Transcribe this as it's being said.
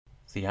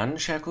The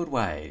Unshackled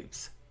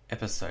Waves,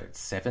 Episode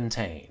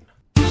 17.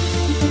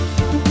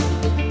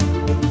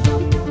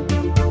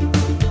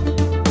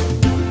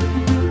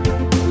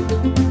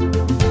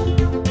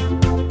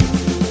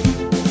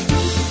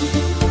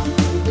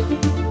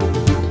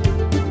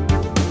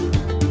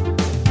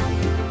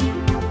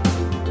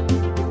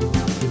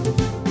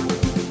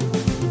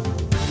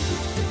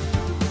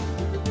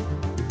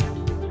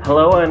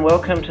 Hello and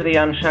welcome to the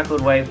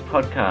Unshackled Waves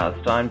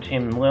podcast. I'm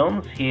Tim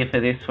Wilms, here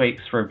for this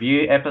week's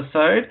review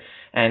episode,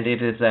 and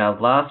it is our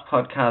last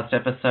podcast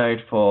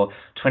episode for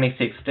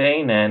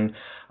 2016, and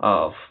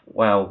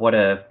what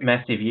a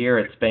massive year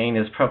it's been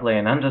is probably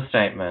an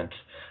understatement.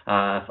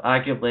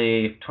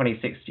 Arguably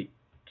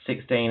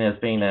 2016 has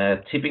been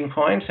a tipping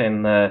point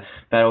in the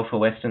battle for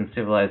Western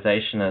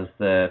civilization as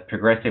the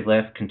progressive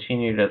left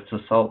continued its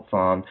assaults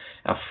on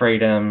our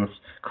freedoms,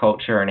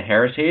 culture and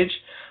heritage.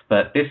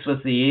 But this was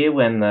the year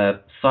when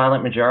the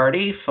silent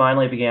majority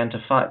finally began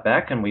to fight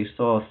back, and we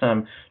saw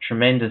some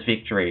tremendous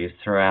victories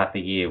throughout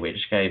the year, which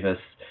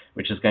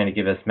is going to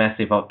give us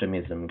massive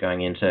optimism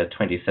going into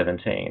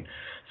 2017.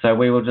 So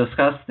we will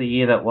discuss the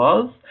year that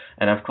was,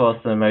 and of course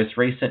the most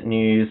recent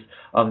news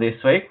of this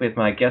week with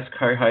my guest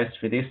co-host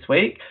for this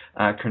week,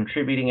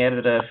 contributing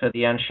editor for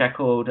The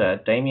Unshackled,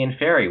 Damien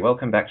Ferry.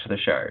 Welcome back to the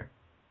show.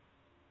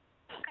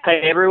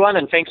 Hey everyone,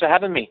 and thanks for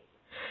having me.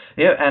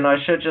 Yeah, and I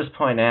should just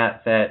point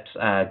out that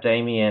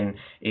Damien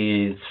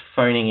is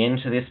phoning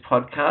into this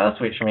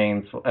podcast, which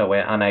means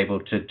we're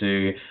unable to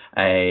do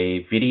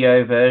a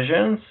video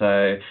version.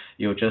 So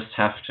you'll just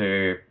have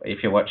to,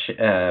 if you're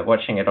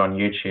watching it on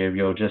YouTube,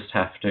 you'll just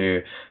have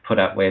to put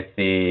up with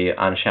the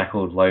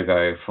Unshackled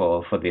logo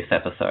for this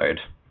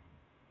episode.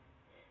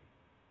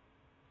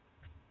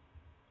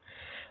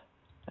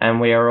 And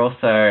we are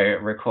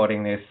also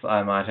recording this,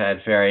 I might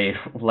add, very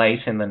late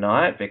in the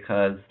night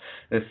because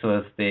this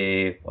was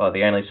the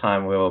only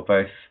time we were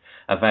both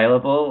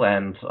available,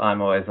 and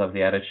I'm always of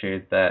the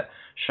attitude that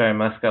show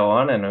must go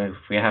on, and if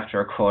we have to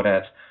record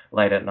it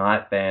late at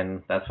night,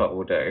 then that's what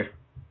we'll do.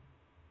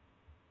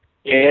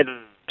 Yeah,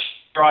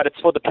 right,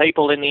 it's for the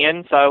people in the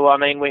end, so,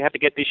 we have to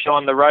get this show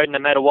on the road no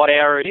matter what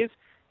hour it is,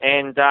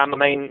 and, I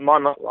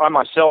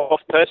myself,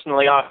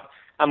 personally,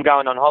 I'm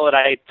going on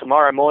holiday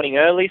tomorrow morning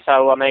early,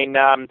 so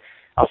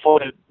I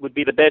thought it would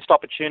be the best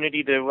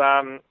opportunity to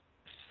do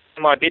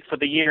my bit for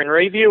the year in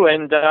review,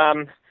 and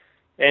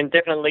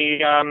definitely,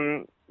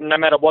 no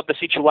matter what the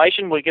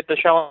situation, we get the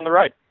show on the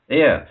road.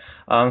 Yeah,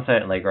 I'm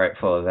certainly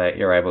grateful that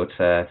you're able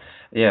to,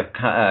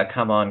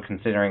 come on,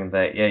 considering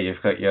that,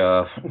 you've got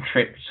your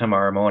trip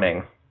tomorrow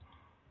morning.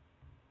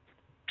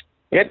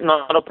 Yep,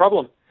 not a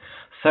problem.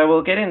 So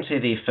we'll get into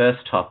the first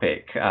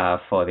topic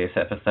for this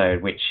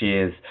episode, which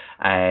is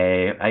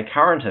a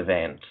current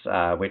event,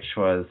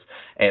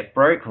 it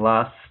broke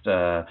last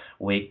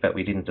week, but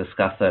we didn't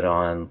discuss it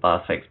on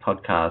last week's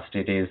podcast.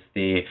 It is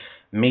the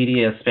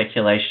media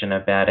speculation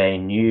about a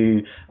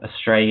new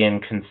Australian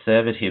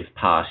Conservative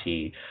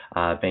Party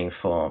being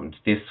formed.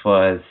 This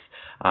was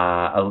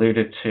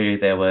alluded to.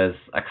 There was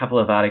a couple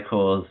of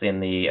articles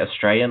in the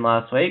Australian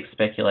last week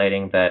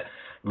speculating that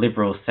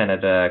Liberal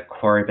Senator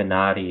Cory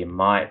Bernardi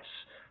might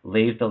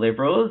leave the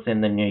Liberals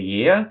in the new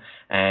year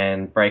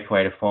and break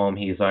away to form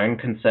his own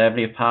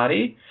Conservative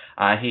Party.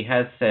 He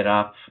has set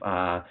up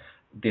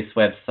this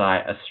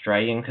website,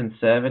 Australian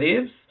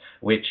Conservatives,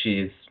 which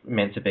is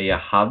meant to be a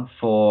hub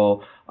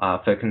for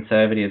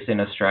conservatives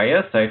in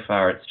Australia. So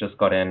far, it's just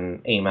got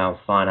an email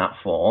sign-up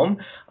form.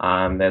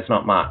 There's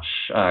not much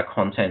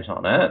content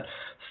on it.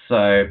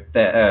 So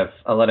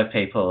a lot of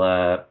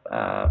people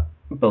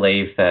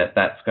believe that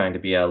that's going to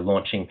be a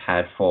launching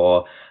pad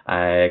for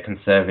a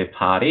Conservative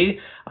Party.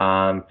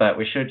 But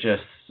we should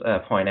just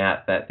point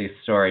out that this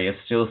story is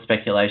still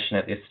speculation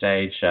at this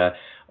stage.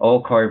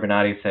 All Cory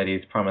Bernardi said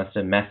is promised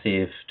a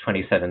massive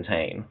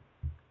 2017.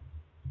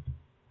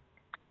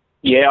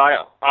 Yeah,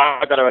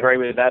 I got to agree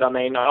with that.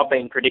 I've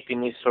been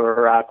predicting this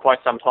for quite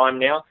some time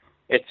now.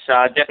 It's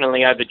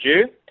definitely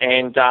overdue,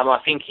 and I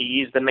think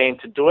he is the man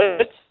to do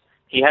it.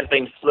 He has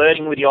been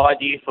flirting with the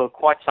idea for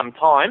quite some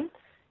time,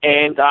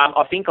 and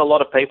I think a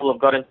lot of people have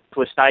gotten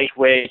to a stage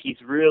where he's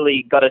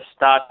really got to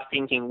start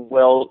thinking,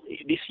 well,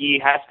 this year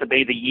has to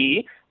be the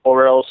year,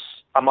 or else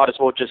I might as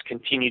well just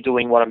continue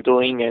doing what I'm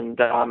doing and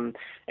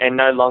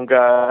no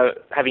longer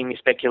having this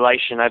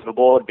speculation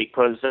overboard,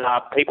 because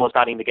people are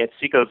starting to get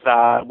sick of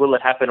will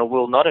it happen or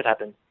will not it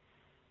happen.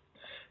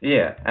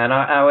 Yeah, and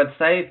I would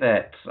say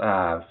that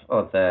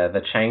of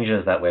the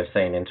changes that we've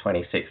seen in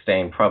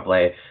 2016,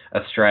 probably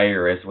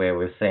Australia is where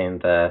we've seen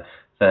the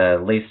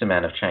least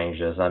amount of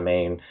changes.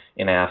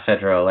 In our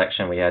federal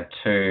election, we had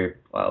two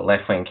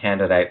left-wing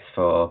candidates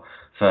for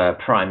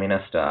Prime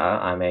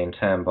Minister.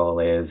 Turnbull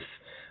is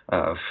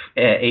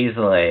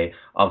easily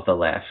of the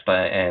left,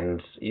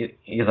 and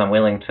is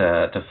unwilling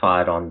to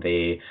fight on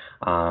the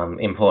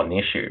important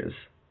issues.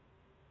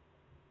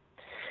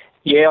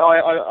 Yeah,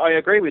 I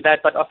agree with that,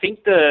 but I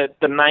think the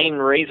main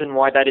reason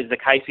why that is the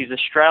case is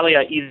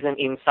Australia isn't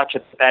in such a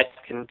bad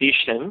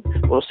condition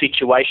or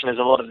situation as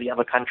a lot of the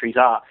other countries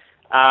are.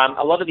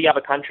 A lot of the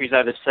other countries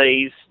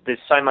overseas, there's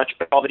so much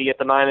poverty at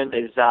the moment.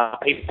 There's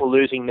people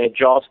losing their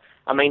jobs.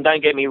 I mean,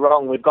 don't get me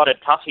wrong, we've got it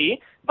tough here,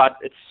 but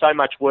it's so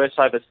much worse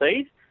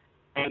overseas.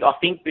 And I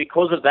think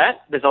because of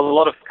that, there's a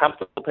lot of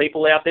comfortable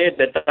people out there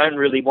that don't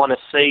really want to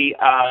see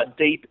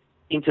deep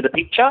into the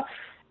picture.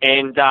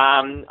 And,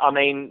 I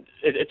mean,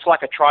 it's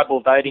like a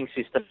tribal voting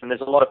system. And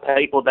there's a lot of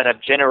people that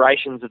have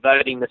generations of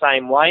voting the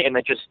same way, and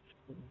they just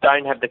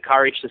don't have the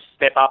courage to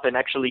step up and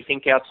actually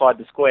think outside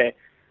the square.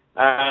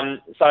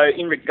 So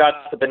in regards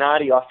to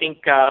Bernardi, I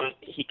think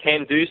he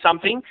can do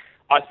something.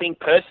 I think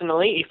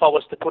personally, if I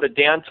was to put it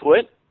down to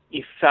it,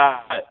 if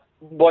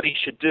what he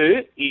should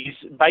do is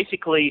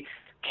basically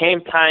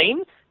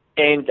campaign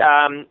and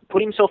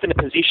put himself in a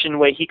position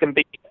where he can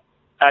be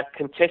a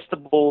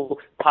contestable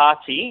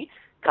party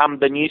come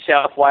the New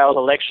South Wales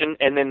election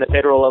and then the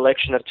federal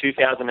election of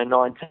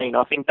 2019.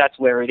 I think that's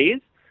where it is.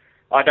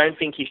 I don't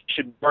think he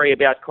should worry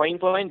about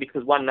Queensland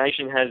because One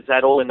Nation has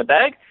that all in the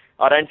bag.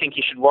 I don't think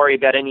he should worry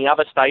about any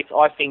other states.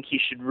 I think he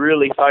should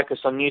really focus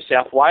on New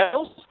South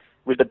Wales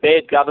with the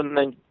Baird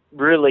government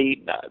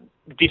really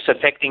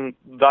disaffecting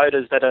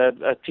voters that are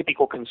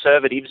typical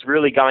conservatives,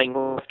 really going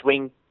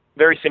left-wing,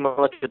 very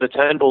similar to the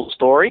Turnbull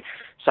story.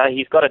 So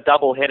he's got a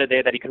double header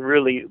there that he can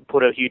really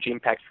put a huge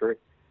impact through.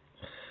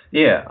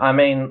 Yeah, I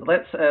mean,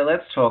 let's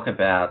talk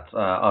about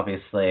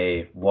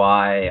obviously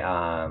why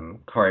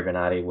Cory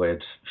Bernardi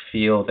would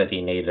feel that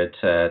he needed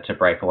to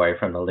break away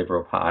from the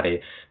Liberal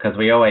Party, because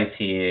we always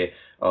hear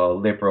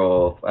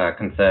Liberal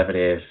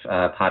Conservative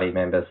Party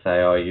members say,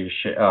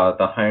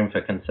 the home for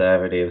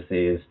Conservatives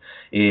is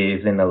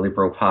in the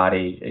Liberal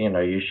Party.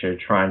 You should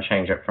try and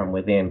change it from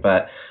within.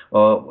 But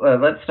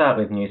let's start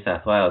with New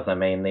South Wales. I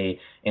mean, the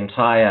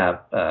entire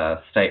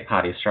state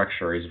party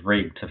structure is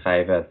rigged to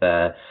favour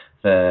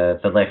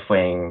the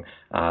left-wing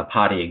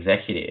party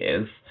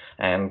executives,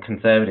 and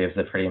Conservatives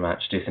are pretty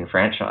much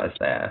disenfranchised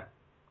there.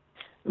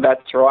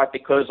 That's right,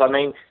 because, I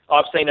mean,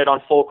 I've seen it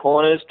on Four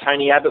Corners.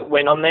 Tony Abbott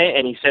went on there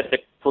and he said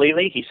it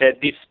clearly. He said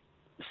this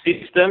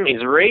system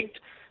is rigged.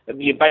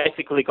 You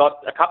basically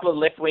got a couple of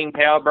left-wing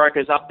power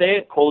brokers up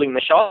there calling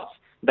the shots.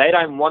 They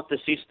don't want the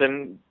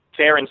system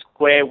fair and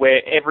square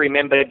where every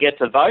member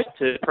gets a vote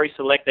to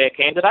pre-select their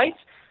candidates.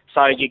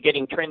 So you're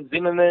getting Trent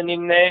Zimmerman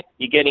in there.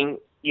 You're getting,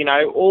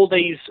 all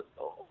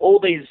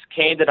these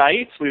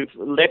candidates with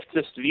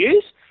leftist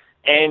views.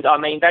 And, I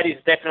mean, that is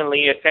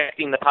definitely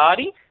affecting the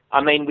party.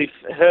 I mean, we've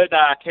heard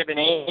Kevin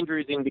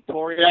Andrews in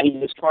Victoria. He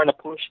was trying to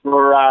push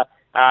for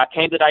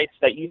candidates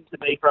that used to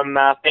be from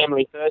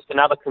Family First and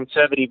other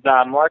conservative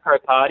micro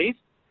parties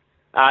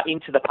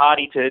into the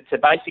party to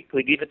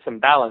basically give it some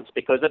balance,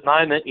 because at the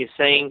moment you're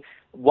seeing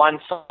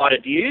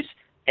one-sided views.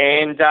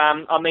 And,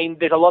 I mean,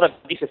 there's a lot of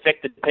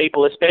disaffected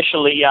people,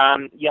 especially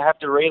you have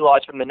to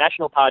realise from the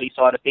National Party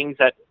side of things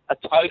that are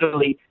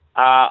totally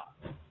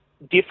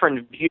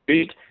different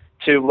viewed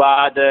to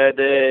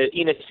the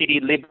inner city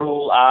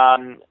liberal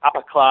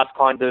upper class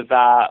kind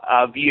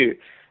of view.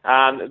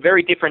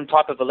 Very different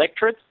type of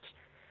electorates,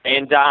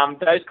 and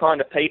those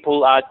kind of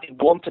people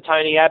warm to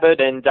Tony Abbott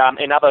and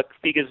other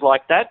figures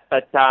like that.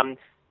 But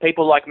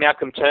people like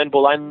Malcolm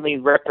Turnbull only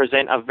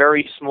represent a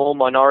very small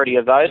minority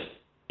of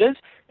voters.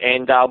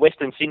 And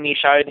Western Sydney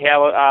showed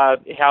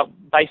how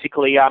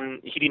basically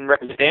he didn't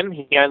represent them.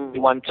 He only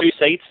won 2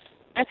 seats.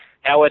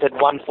 Howard had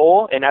won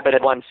 4, and Abbott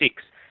had won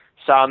 6.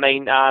 So, I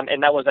mean,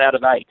 and that was out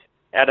of 8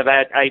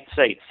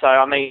 seats. So,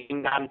 I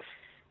mean,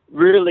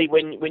 really,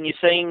 when you're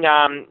seeing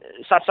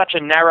such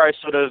a narrow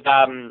sort of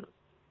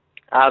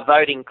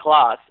voting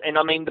class, and,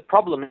 I mean, the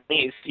problem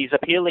is he's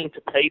appealing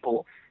to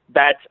people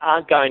that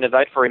aren't going to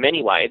vote for him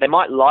anyway. They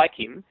might like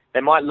him,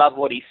 they might love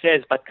what he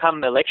says, but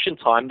come election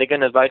time, they're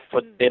going to vote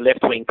for their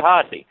left-wing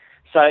party.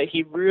 So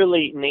he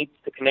really needs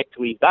to connect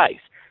to his base.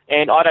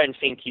 And I don't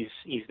think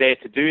he's there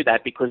to do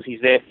that, because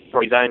he's there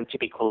for his own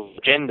typical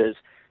agendas.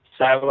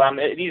 So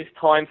it is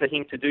time for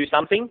him to do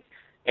something,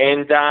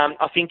 and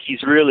I think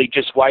he's really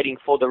just waiting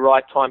for the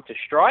right time to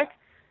strike.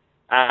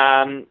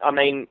 I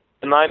mean, at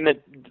the moment,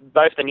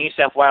 both the New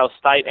South Wales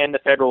state and the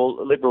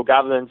federal Liberal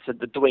governments are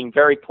doing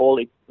very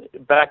poorly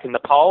back in the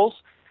polls,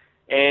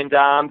 and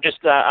just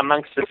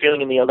amongst the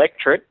feeling in the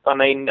electorate, I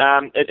mean,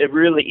 it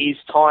really is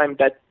time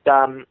that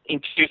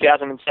in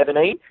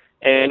 2017,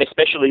 and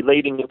especially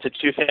leading into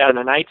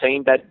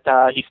 2018,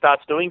 that he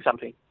starts doing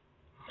something.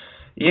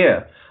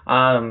 Yeah.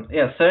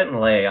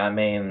 Certainly. I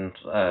mean,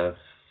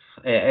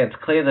 it's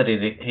clear that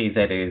he's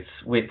at his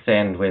wit's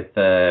end with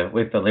the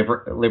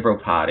Liberal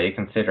Party,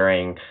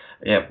 considering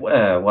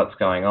what's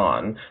going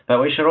on.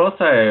 But we should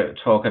also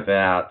talk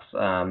about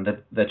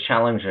the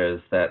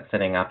challenges that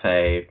setting up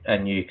a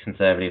new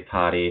Conservative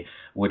Party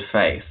would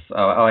face.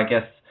 I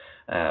guess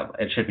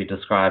it should be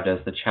described as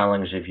the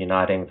challenge of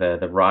uniting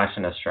the right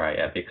in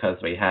Australia, because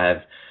we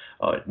have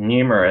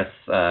numerous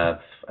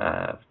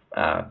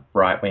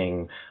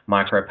right-wing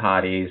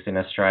micro-parties in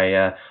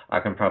Australia. I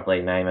can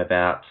probably name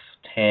about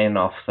 10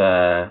 off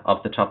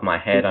the top of my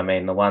head. I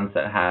mean, the ones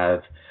that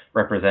have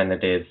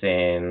representatives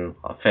in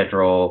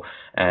federal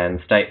and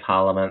state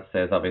parliaments.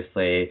 There's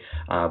obviously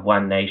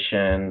One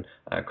Nation,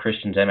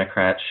 Christian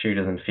Democrats,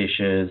 Shooters and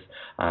Fishers,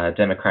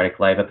 Democratic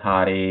Labor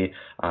Party,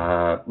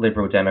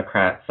 Liberal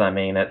Democrats. I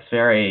mean, it's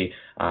very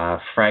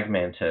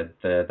fragmented,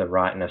 the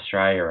right in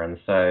Australia, and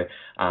so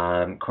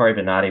Cory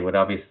Bernardi would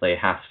obviously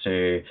have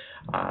to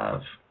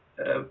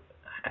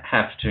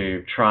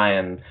try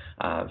and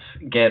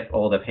get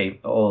all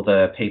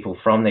the people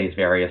from these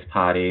various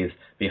parties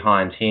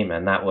behind him,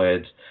 and that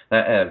would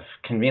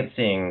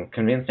convincing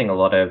a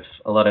lot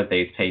of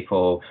these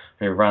people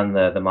who run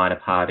the minor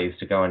parties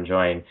to go and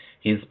join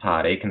his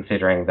party,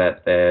 considering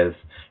that there's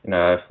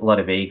a lot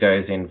of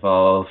egos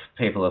involved.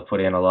 People have put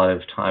in a lot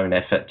of time and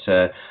effort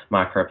to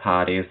micro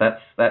parties.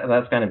 That's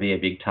going to be a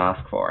big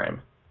task for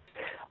him.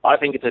 I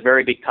think it's a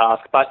very big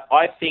task, but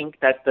I think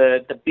that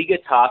the bigger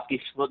task is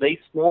for these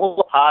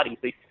smaller parties,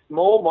 these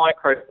small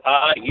micro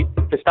parties,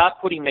 to start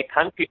putting their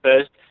country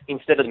first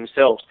instead of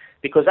themselves.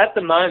 Because at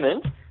the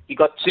moment, you've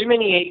got too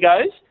many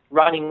egos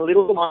running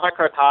little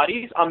micro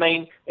parties. I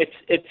mean,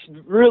 it's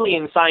really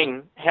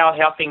insane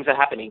how things are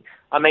happening.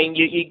 I mean,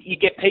 you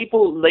get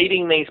people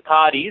leading these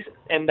parties,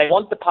 and they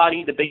want the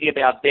party to be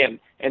about them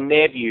and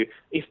their view.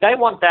 If they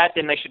want that,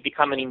 then they should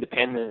become an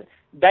independent.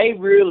 They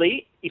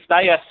really, if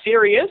they are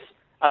serious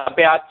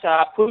about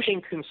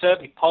pushing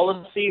conservative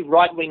policy,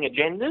 right-wing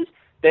agendas,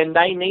 then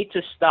they need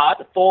to start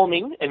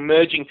forming and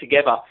merging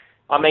together.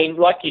 I mean,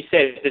 like you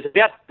said, there's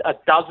about a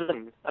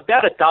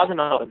dozen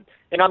of them.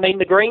 And I mean,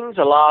 the Greens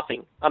are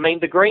laughing. I mean,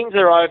 the Greens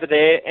are over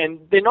there and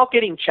they're not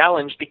getting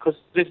challenged because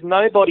there's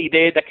nobody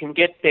there that can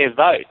get their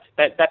vote,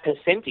 that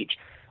percentage.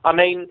 I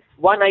mean,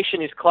 One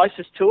Nation is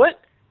closest to it,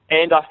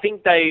 and I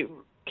think they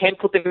can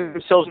put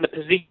themselves in the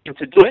position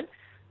to do it.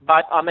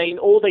 But, I mean,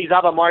 all these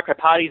other micro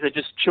parties are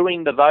just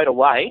chewing the vote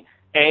away,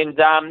 and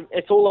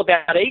it's all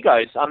about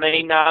egos. I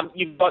mean,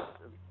 you've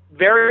got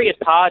various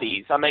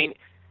parties. I mean,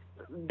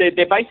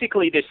 they're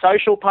basically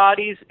social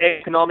parties,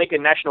 economic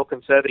and national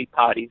conservative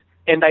parties,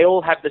 and they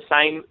all have the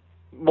same,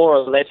 more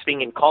or less,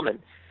 thing in common.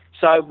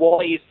 So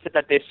why is it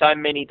that there's so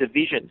many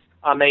divisions?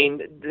 I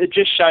mean, it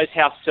just shows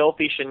how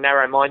selfish and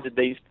narrow-minded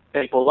these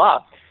people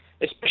are.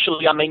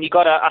 Especially, I mean, you've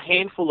got a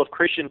handful of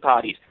Christian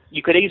parties.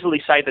 You could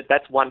easily say that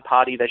that's one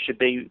party. There should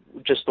be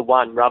just the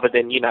one rather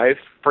than,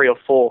 3 or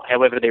 4,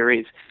 however there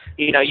is.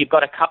 You've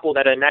got a couple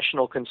that are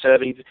national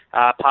conservative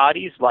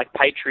parties, like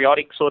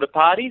patriotic sort of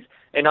parties.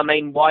 And, I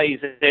mean, why is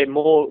there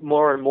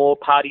more and more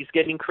parties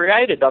getting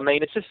created? I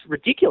mean, it's just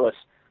ridiculous.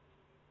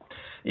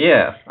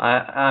 Yeah,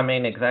 I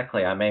mean,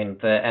 exactly. I mean,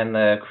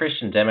 the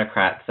Christian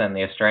Democrats and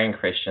the Australian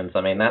Christians,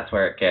 I mean, that's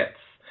where it gets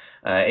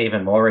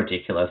even more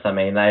ridiculous. I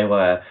mean, they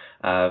were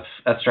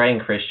Australian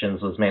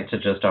Christians was meant to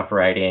just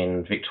operate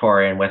in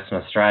Victoria and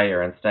Western Australia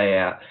and stay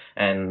out,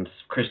 and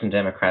Christian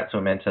Democrats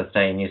were meant to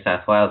stay in New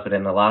South Wales. But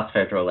in the last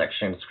federal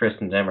elections,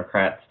 Christian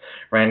Democrats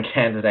ran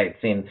candidates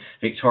in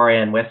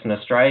Victoria and Western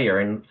Australia,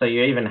 and so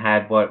you even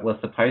had what was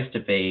supposed to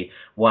be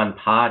one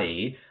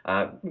party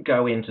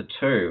go into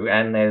 2,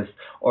 and there's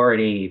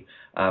already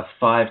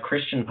 5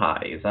 Christian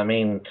parties. I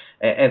mean,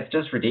 it's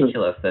just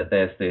ridiculous that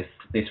there's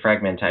this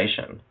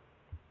fragmentation.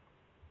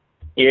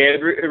 Yeah,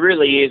 it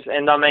really is.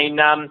 And I mean,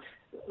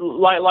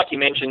 like you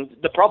mentioned,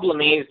 the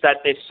problem is that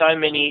there's so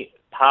many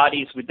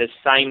parties with the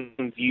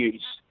same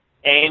views.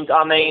 And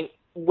I mean,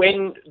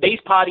 when these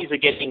parties are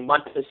getting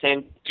 1%,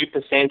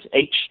 2%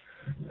 each,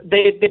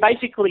 they're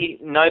basically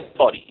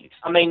nobodies.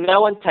 I mean,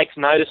 no one takes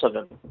notice of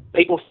them.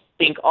 People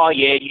think, oh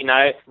yeah,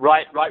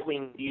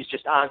 right-wing views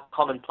just aren't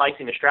commonplace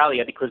in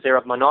Australia because they're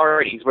of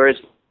minorities. Whereas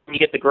when you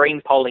get the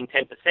Greens polling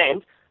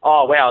 10%,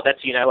 oh wow, that's,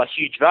 a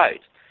huge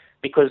vote.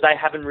 Because they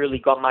haven't really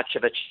got much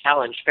of a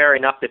challenge. Fair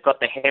enough, they've got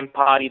the hemp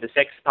party, the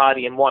sex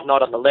party and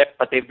whatnot on the left,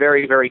 but they're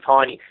very, very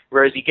tiny.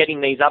 Whereas you're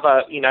getting these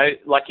other,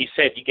 like you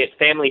said, you get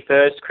Family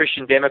First,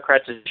 Christian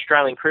Democrats,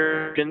 Australian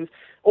Christians,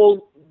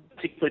 all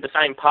basically the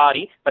same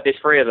party, but there's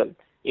 3 of them,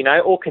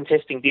 all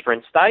contesting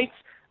different states.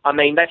 I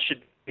mean, that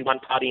should be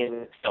one party in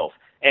itself.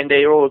 And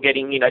they're all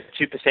getting,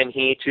 2%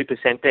 here,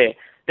 2% there.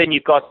 Then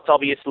you've got,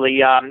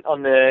 obviously,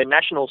 on the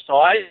national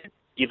side,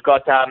 you've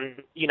got,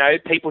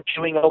 people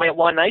chewing away at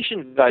One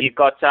Nation. You've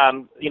got,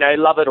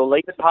 Love It or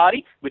Leave It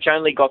Party, which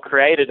only got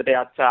created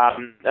about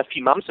a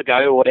few months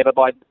ago or whatever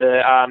by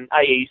the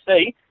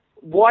AEC.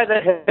 Why the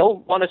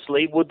hell,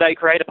 honestly, would they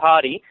create a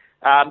party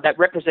that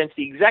represents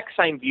the exact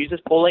same views as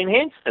Pauline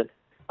Hanson?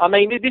 I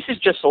mean, this is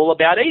just all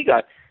about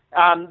ego.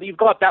 You've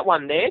got that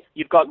one there.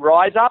 You've got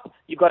Rise Up.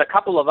 You've got a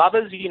couple of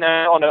others,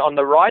 on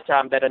the right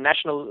that are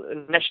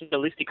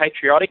nationalistic,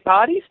 patriotic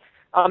parties.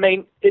 I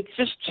mean, it's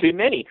just too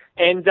many.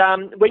 And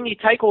when you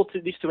take all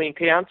this to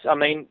account, I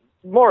mean,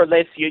 more or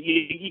less,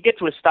 you get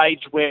to a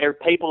stage where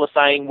people are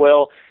saying,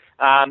 well,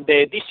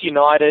 they're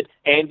disunited.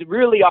 And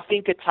really, I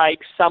think it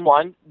takes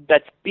someone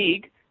that's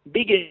big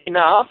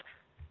enough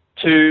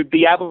to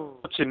be able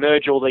to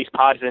merge all these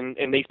parties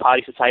and these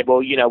parties to say,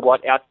 well, you know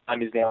what, our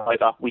time is now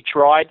over. We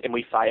tried and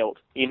we failed.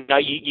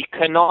 You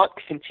cannot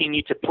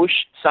continue to push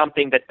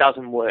something that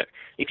doesn't work.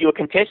 If you're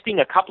contesting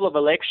a couple of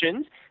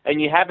elections and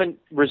you haven't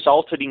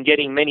resulted in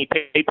getting many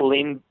people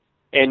in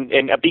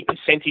and a big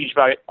percentage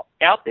vote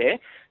out there,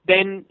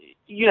 then,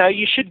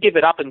 you should give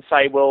it up and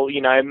say, well,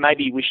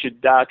 maybe we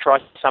should try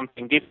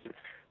something different,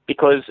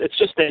 because it's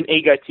just an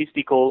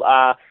egotistical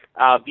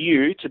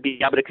view to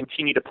be able to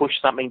continue to push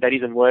something that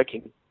isn't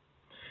working.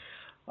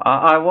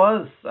 I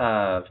was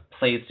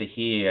pleased to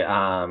hear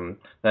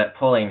that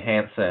Pauline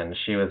Hanson,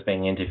 she was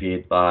being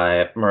interviewed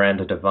by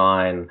Miranda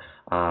Devine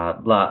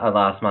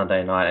last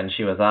Monday night, and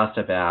she was asked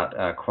about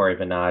Cory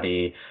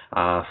Bernardi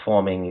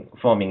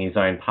forming his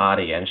own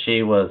party, and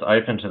she was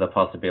open to the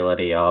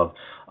possibility of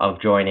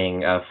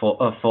joining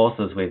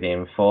forces with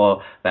him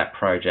for that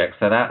project.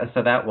 So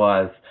that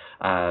was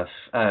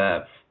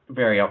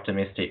very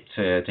optimistic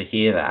to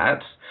hear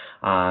that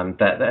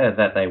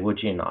they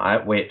would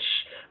unite, which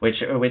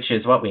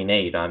is what we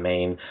need. I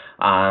mean,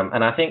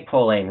 and I think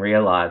Pauline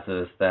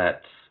realises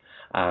that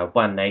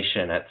One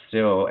Nation, it's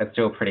still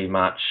pretty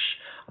much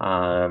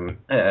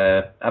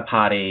a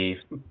party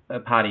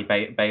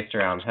based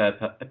around her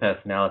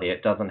personality.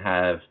 It doesn't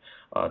have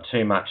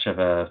too much of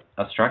a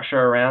structure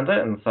around it,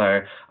 and so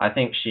I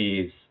think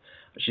she's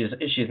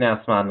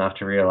now smart enough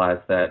to realise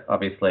that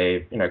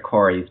obviously,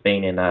 Cory's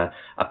been in a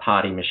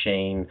party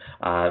machine,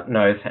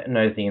 knows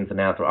the ins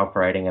and outs of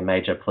operating a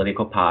major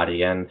political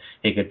party, and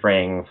he could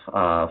bring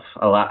a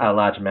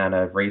large amount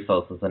of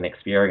resources and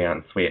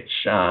experience, which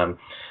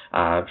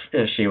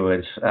she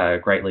would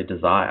greatly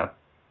desire.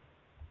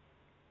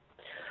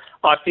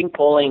 I think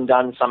Pauline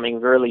done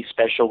something really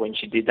special when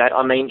she did that.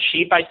 I mean,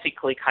 she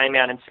basically came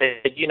out and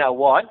said, you know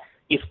what?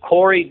 If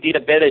Cory did a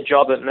better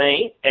job at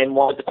me and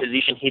wanted the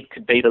position, he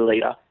could be the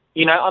leader.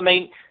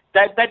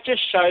 That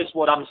just shows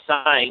what I'm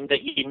saying,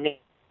 that you need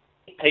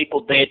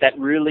people there that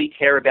really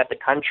care about the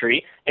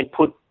country and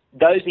put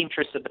those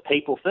interests of the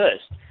people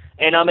first.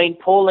 And, I mean,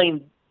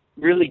 Pauline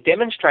really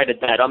demonstrated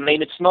that. I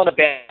mean, it's not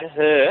about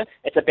her,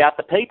 it's about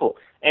the people.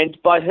 And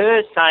by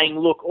her saying,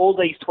 look, all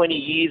these 20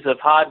 years of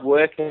hard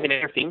work and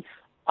everything,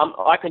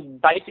 I can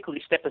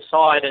basically step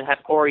aside and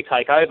have Cory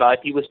take over if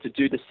he was to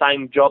do the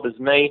same job as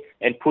me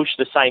and push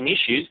the same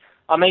issues.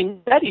 I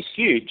mean, that is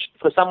huge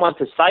for someone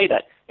to say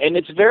that. And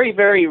it's very,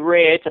 very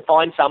rare to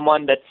find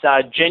someone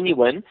that's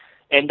genuine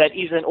and that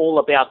isn't all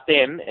about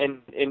them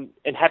and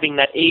having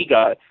that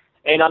ego.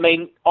 And, I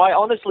mean, I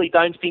honestly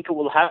don't think it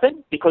will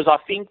happen, because I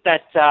think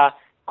that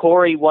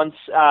Cory wants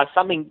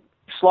something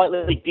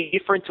slightly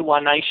different to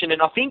One Nation.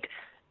 And I think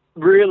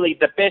really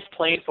the best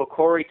plan for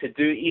Cory to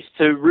do is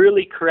to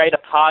really create a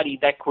party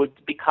that could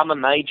become a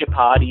major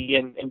party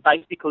and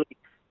basically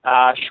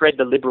shred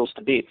the Liberals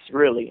to bits,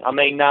 really. I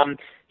mean,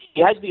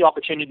 he has the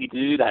opportunity to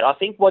do that. I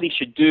think what he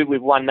should do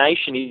with One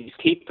Nation is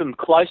keep them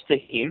close to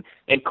him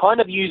and kind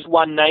of use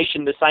One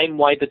Nation the same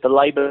way that the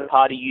Labor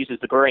Party uses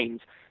the Greens.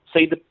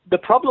 See, the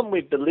problem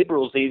with the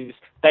Liberals is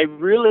they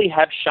really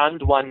have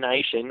shunned One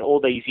Nation all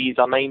these years.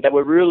 I mean, they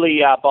were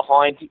really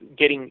behind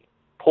getting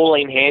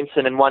Pauline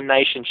Hanson and One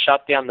Nation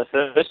shut down the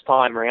first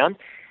time round,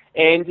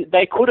 and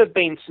they could have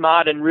been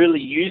smart and really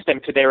used them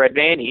to their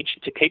advantage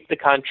to keep the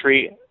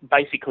country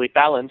basically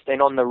balanced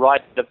and on the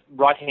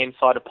right-hand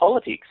side of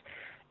politics.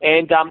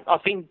 And I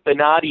think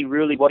Bernardi,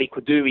 really what he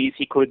could do is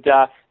he could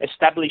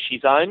establish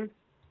his own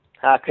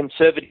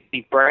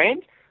conservative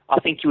brand. I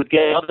think he would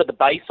get a lot of the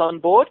base on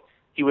board.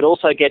 He would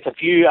also get a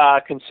few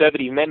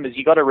Conservative members.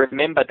 You've got to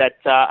remember that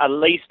at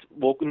least,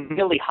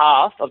 nearly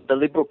half of the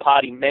Liberal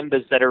Party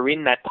members that are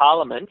in that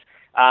Parliament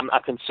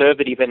are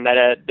Conservative and that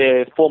are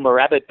their former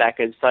Abbott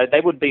backers, so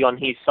they would be on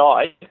his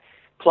side.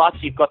 Plus,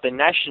 you've got the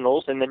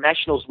Nationals, and the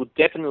Nationals would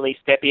definitely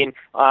step in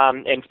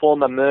and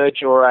form a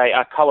merge or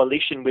a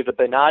coalition with a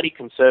Bernardi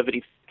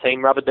Conservative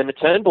team rather than a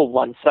Turnbull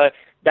one. So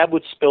that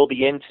would spell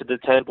the end to the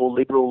Turnbull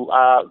Liberal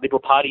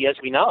Party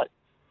as we know it.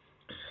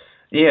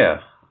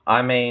 Yeah.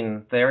 I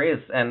mean, there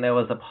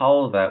was a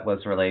poll that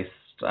was released,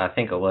 I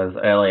think it was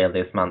earlier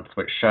this month,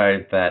 which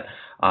showed that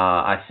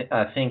I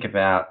think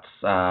about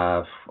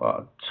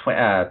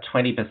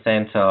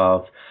 20%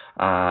 of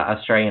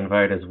Australian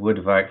voters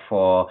would vote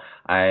for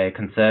a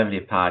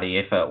Conservative Party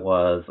if it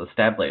was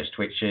established,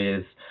 which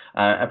is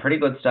a pretty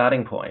good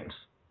starting point.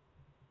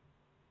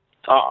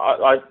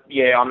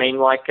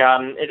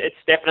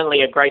 It's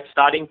definitely a great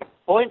starting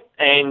point,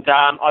 and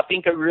I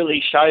think it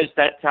really shows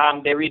that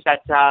there is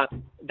that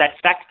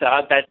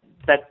factor that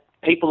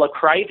people are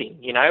craving.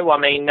 I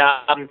mean,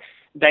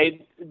 there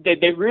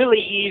really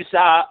is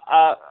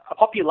a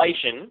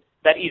population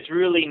that is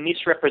really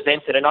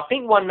misrepresented, and I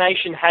think One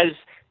Nation has,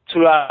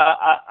 to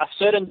a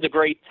certain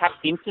degree,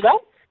 tapped into that.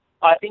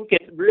 I think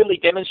it really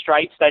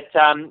demonstrates that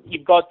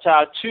you've got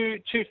two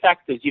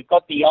factors. You've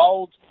got the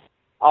old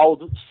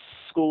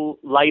school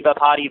Labor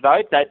Party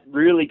vote that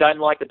really don't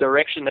like the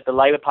direction that the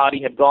Labor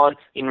Party have gone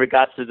in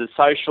regards to the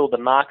social, the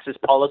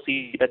Marxist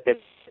policy that they've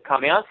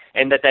come out,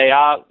 and that they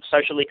are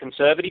socially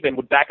conservative and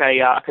would back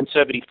a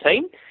conservative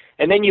team.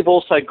 And then you've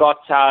also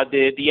got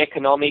the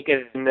economic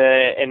and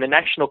the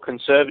national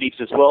conservatives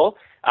as well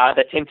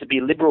that tend to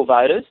be Liberal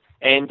voters,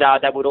 and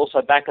that would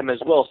also back them as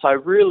well. So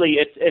really,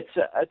 it's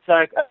a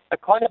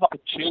kind of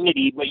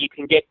opportunity where you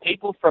can get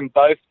people from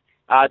both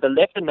the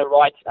left and the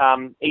right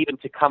even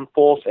to come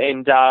forth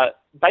and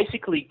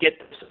basically get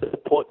the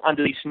support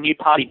under this new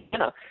party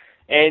banner.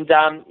 And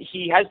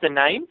he has the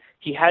name.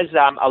 He has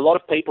a lot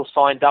of people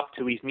signed up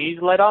to his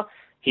newsletter.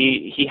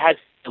 He has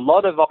a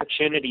lot of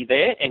opportunity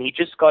there, and he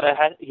just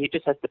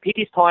has to pick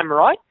his time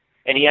right,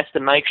 and he has to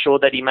make sure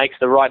that he makes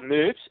the right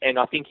moves, and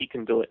I think he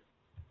can do it.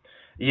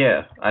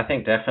 Yeah, I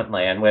think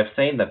definitely, and we've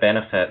seen the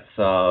benefits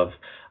of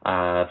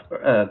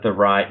the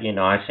right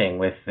uniting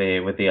with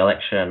the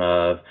election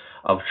of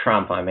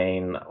Trump. I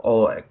mean,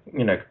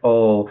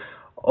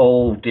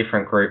 all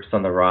different groups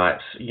on the right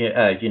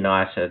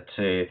united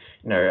to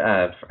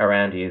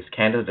around his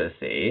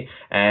candidacy,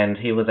 and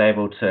he was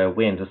able to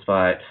win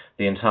despite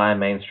the entire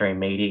mainstream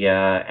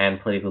media and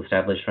political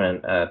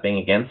establishment being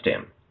against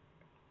him.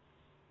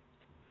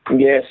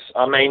 Yes,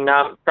 I mean,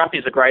 Trump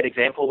is a great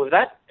example of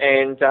that.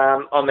 And,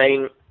 I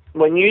mean,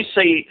 when you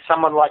see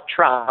someone like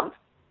Trump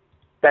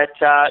that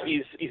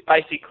is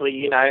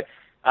basically,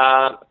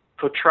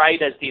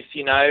 portrayed as this,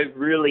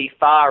 really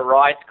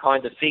far-right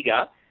kind of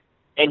figure,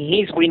 and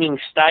he's winning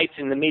states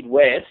in the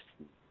Midwest,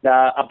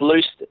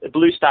 blue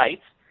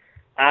states,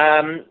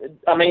 I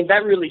mean,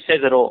 that really says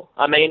it all.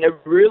 I mean, it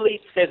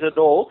really says it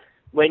all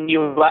when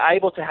you are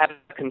able to have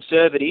a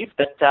conservative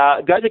that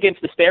goes against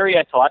the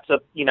stereotypes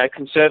of,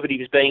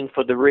 conservatives being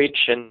for the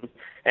rich and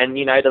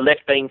the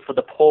left being for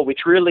the poor,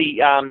 which really,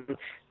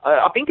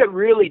 I think it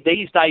really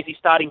these days is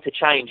starting to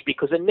change,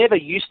 because it never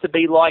used to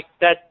be like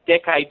that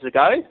decades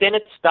ago. Then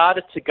it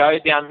started to go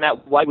down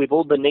that way with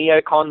all the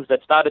neocons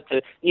that started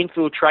to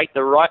infiltrate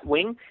the right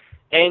wing.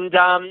 And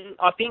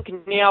I think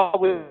now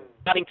we're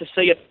starting to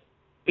see a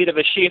bit of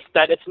a shift,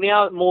 that it's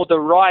now more the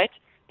right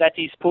that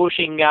is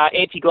pushing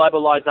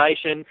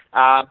anti-globalization,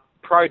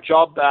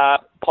 pro-job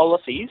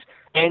policies,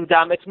 and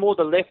it's more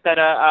the left that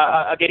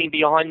are getting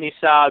behind this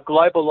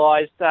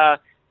globalized,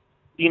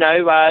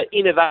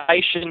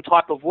 innovation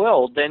type of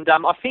world. And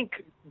I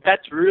think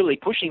that's really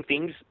pushing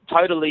things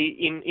totally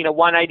in a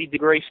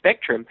 180-degree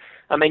spectrum.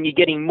 I mean, you're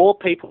getting more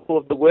people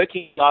of the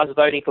working class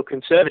voting for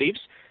conservatives,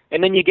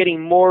 and then you're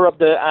getting more of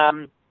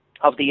the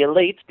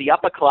elites, the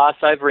upper class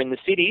over in the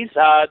cities,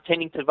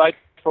 tending to vote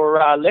for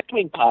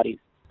left-wing parties.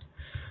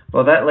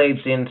 Well, that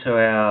leads into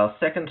our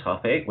second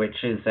topic,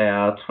 which is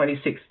our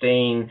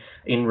 2016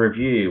 in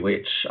review,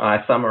 which I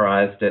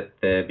summarised at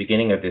the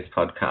beginning of this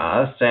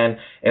podcast. And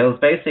it was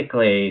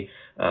basically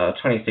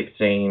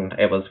 2016,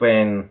 it was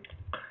when,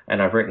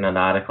 and I've written an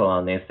article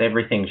on this,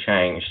 everything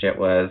changed. It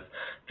was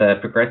the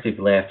progressive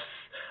left's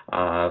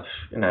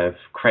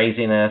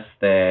craziness,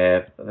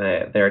 their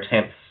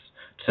attempts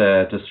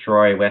to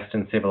destroy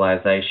Western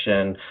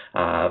civilization.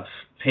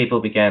 People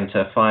began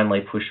to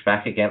finally push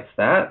back against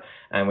that,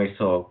 and we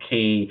saw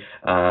key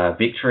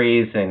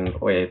victories, and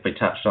we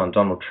touched on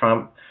Donald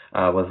Trump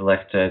was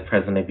elected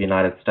President of the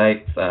United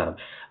States.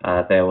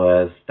 There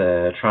was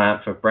the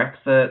triumph of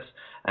Brexit,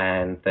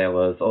 and there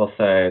was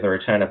also the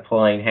return of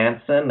Pauline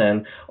Hanson,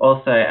 and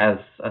also, as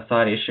a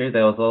side issue,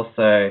 there was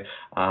also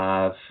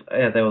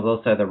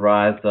the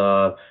rise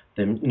of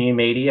the new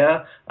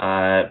media,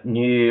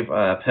 new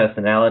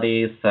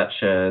personalities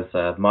such as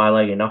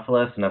Milo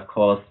Yiannopoulos, and of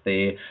course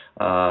the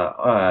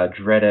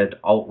dreaded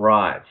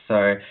alt-right.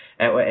 So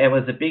it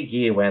was a big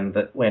year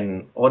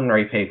when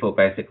ordinary people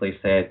basically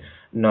said,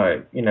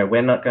 no,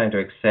 we're not going to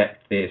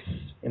accept this,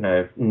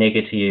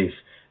 negative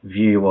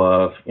view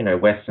of,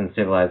 Western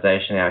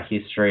civilization, our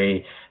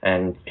history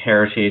and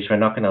heritage. We're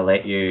not going to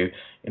let you,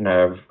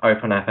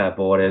 open up our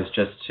borders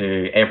just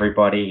to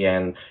everybody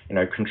and,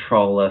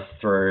 control us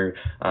through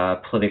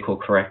political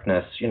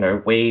correctness.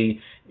 We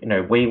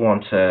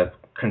want to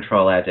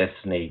control our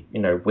destiny.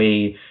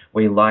 We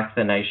like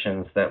the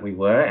nations that we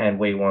were, and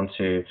we want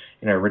to,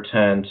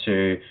 return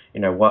to,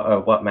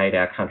 what made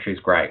our countries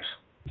great.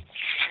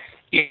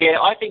 Yeah,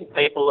 I think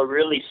people are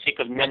really sick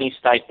of nanny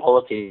state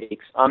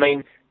politics. I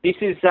mean, this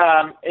is,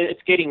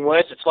 it's getting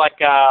worse. It's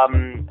like a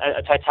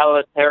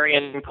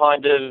totalitarian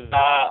kind of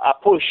a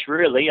push,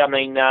 really. I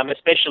mean,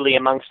 especially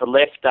amongst the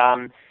left.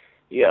 I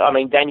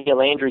mean,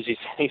 Daniel Andrews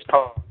he's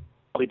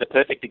probably the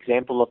perfect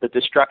example of the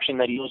destruction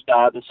that he used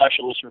the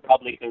Socialist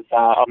Republic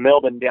of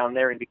Melbourne down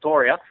there in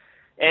Victoria.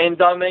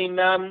 And I mean,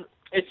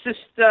 it's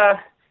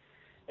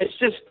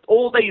just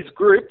all these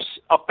groups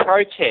of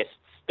protests.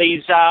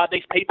 These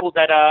people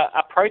that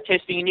are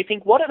protesting, and you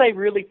think, what are they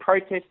really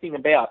protesting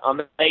about? I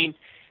mean,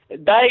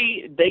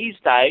 these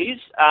days,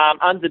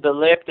 under the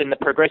left and the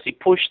progressive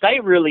push, they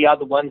really are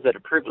the ones that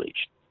are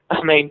privileged.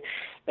 I mean,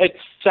 it's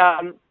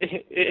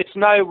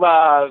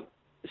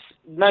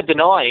no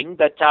denying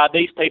that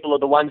these people are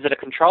the ones that are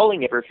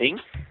controlling everything.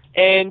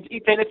 And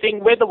if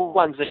anything, we're the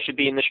ones that should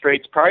be in the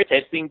streets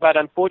protesting, but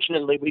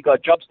unfortunately we've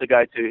got jobs to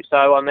go to.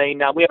 So, I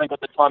mean, we haven't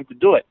got the time to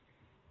do it.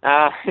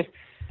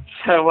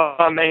 So,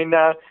 I mean,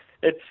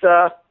 it's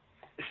a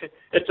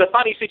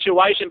funny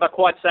situation, but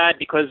quite sad,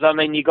 because, I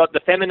mean, you got the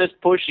feminist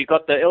push, you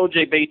got the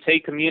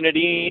LGBT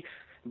community,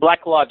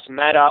 Black Lives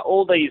Matter,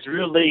 all these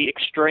really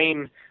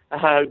extreme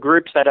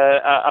groups that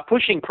are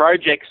pushing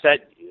projects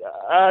that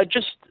are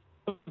just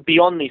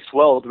beyond this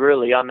world,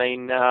 really. I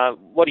mean,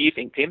 what do you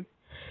think, Tim?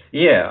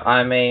 Yeah,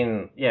 I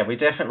mean, yeah, we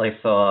definitely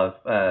saw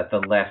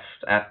the left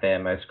at their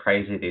most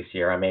crazy this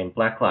year. I mean,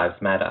 Black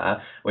Lives Matter,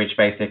 which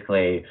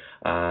basically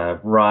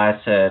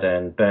rioted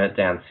and burnt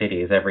down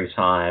cities every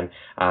time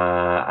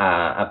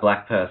a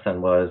black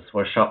person was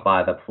shot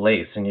by the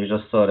police, and you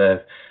just sort of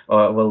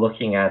were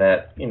looking at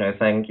it,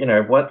 saying,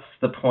 what's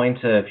the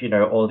point of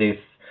all this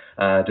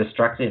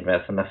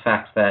destructiveness, and the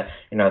fact that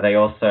they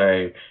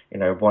also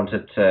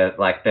wanted to,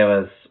 like, there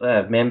was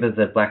members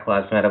of Black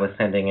Lives Matter were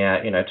sending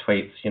out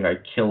tweets,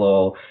 kill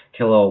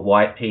all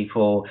white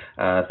people.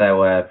 They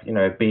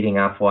were beating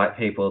up white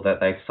people that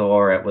they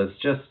saw. It was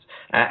just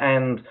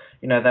and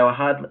they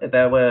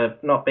were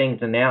not being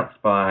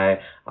denounced by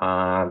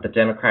the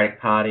Democratic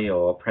Party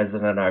or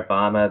President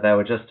Obama. They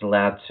were just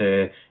allowed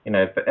to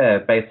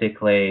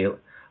basically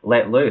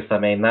let loose. I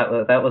mean, that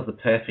was the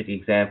perfect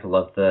example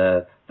of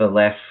the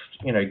left,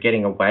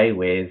 getting away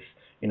with,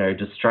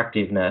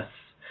 destructiveness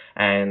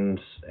and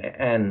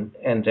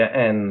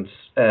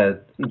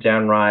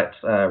downright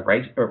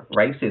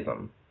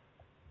racism.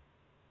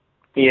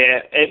 Yeah,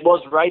 it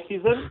was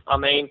racism. I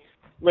mean,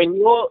 when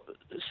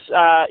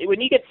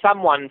you get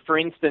someone, for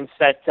instance,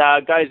 that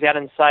goes out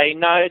and say,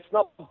 no, it's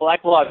not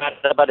Black Lives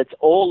Matter, but it's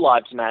all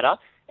lives matter,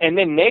 and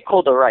then they're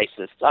called a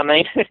racist. I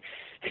mean,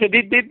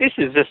 this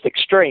is just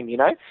extreme,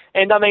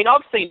 And I mean,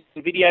 I've seen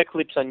video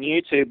clips on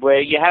YouTube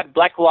where you have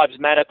Black Lives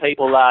Matter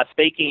people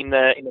speaking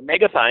in the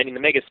megaphone, in the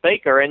mega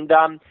speaker, and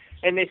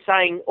they're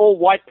saying all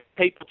white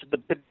people to the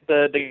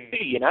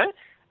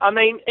I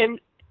mean, and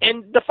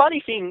the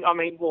funny thing, I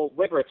mean, well,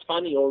 whether it's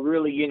funny or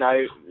really,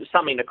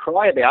 something to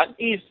cry about,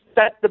 is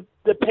that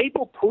the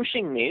people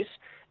pushing this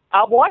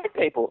are white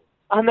people.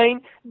 I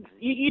mean,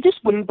 you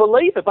just wouldn't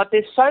believe it, but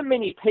there's so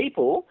many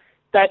people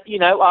that,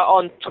 are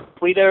on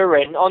Twitter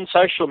and on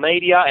social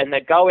media and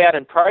that go out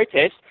and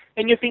protest,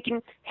 and you're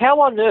thinking,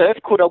 how on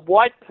earth could a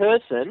white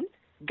person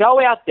go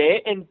out there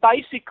and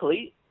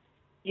basically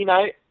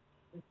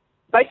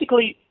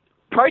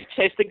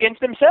protest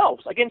against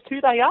themselves, against who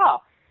they are?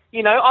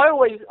 I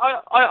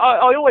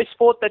always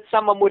thought that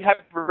someone would have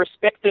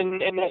respect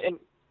and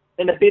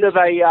a bit of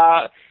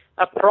a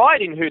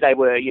pride in who they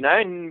were,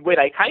 and where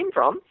they came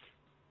from,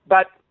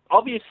 but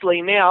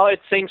obviously now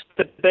it seems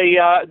to be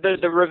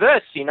the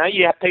reverse.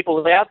 You have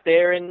people out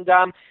there and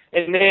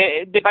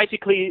they're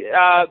basically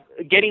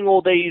getting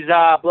all these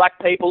black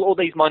people, all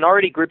these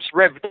minority groups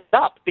revved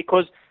up,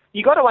 because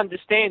you got to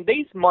understand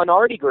these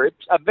minority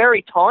groups are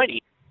very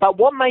tiny, but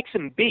what makes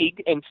them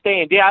big and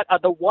stand out are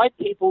the white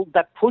people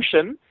that push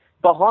them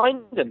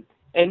behind them.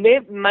 And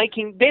they're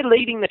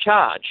leading the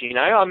charge,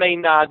 I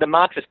mean, the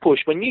Marxist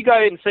push. When you go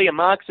and see a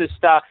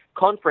Marxist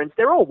conference,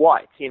 they're all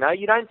white, You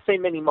don't see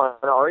many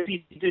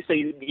minorities. You do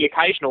see the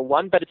occasional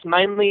one, but it's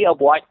mainly a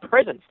white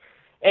presence.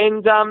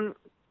 And,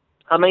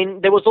 I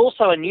mean, there was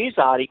also a news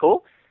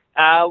article,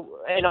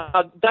 and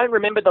I don't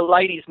remember the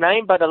lady's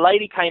name, but a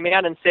lady came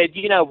out and said,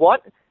 you know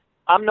what,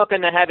 I'm not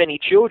going to have any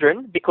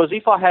children, because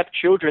if I have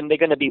children, they're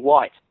going to be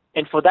white.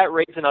 And for that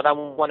reason, I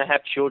don't want to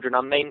have children.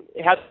 I mean,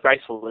 how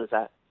disgraceful is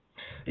that?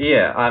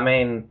 Yeah, I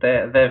mean,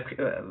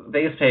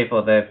 these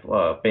people, they've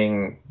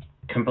been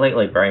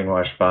completely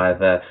brainwashed by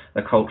the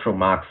cultural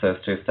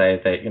Marxists who say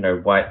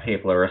that, white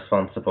people are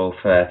responsible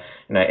for,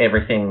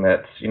 everything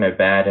that's,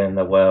 bad in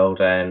the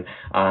world, and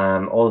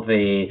all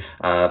the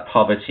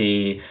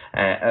poverty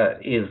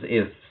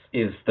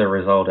is the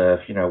result of,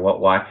 what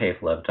white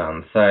people have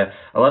done. So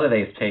a lot of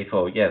these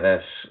people, yeah,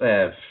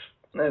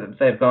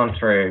 they've gone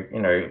through,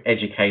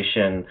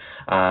 education,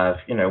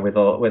 with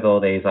all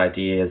these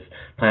ideas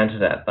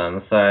planted at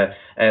them. So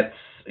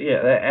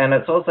and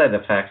it's also the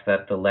fact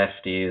that the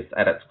left is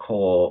at its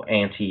core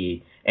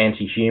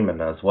anti-human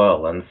as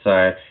well, and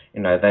so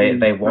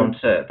they want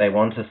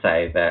to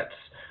say that.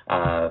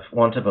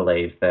 Want to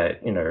believe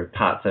that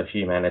parts of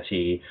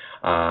humanity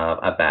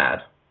are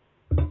bad.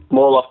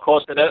 Well, of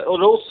course, it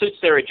all suits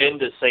their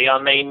agenda. See, I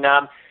mean,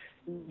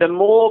 the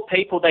more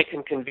people they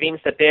can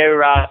convince that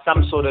they're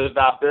some sort of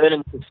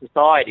burden to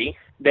society,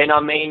 then,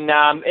 I mean,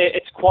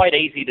 it's quite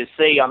easy to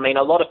see. I mean,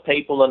 a lot of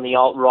people on the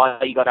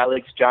alt-right, you got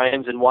Alex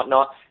Jones and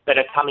whatnot, that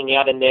are coming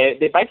out and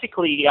they're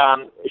basically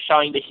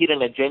showing the hidden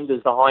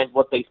agendas behind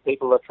what these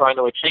people are trying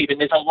to achieve. And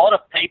there's a lot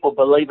of people,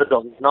 believe it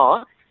or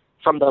not,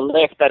 from the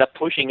left that are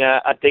pushing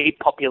a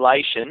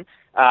depopulation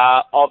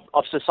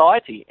of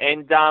society.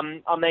 And,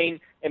 I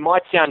mean, it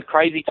might sound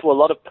crazy to a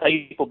lot of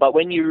people, but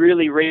when you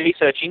really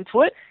research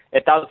into it,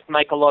 it does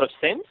make a lot of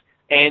sense.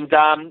 And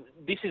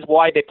this is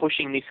why they're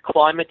pushing this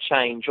climate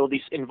change or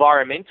this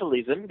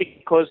environmentalism,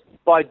 because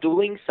by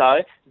doing so,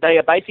 they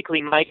are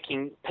basically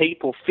making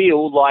people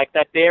feel like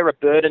that they're a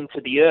burden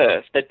to the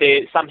earth, that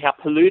they're somehow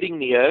polluting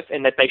the earth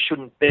and that they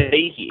shouldn't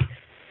be here.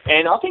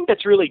 And I think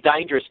that's really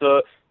dangerous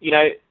for,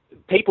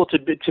 people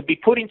to be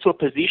put into a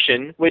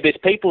position where there's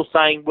people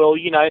saying, well,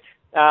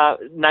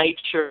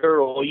 nature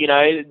or,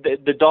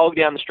 the dog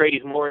down the street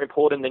is more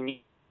important than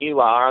you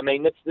are. I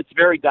mean, it's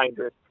very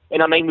dangerous.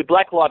 And I mean, with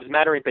Black Lives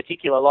Matter in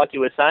particular, like you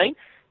were saying,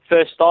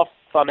 first off,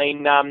 I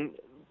mean,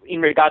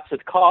 in regards to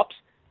the cops,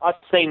 I've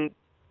seen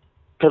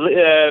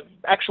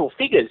actual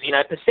figures,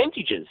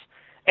 percentages.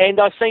 And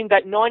I've seen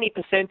that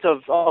 90%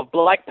 of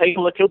black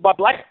people are killed by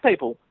black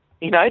people,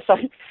 So,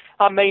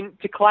 I mean,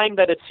 to claim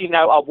that it's,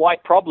 a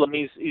white problem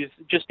is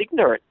just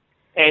ignorant.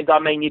 And, I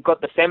mean, you've got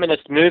the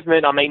feminist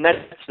movement. I mean, that's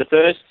the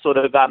first sort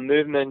of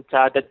movement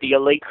that the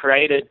elite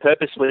created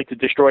purposely to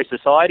destroy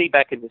society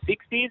back in the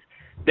 60s.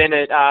 Then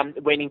it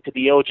went into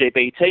the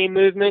LGBT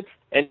movement,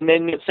 and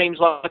then it seems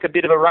like a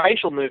bit of a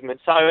racial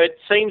movement. So it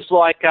seems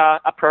like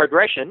a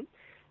progression,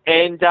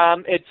 and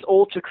it's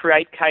all to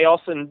create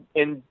chaos and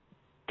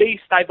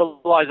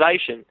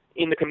destabilisation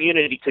in the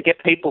community, to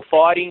get people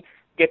fighting,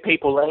 get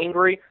people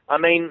angry. I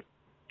mean,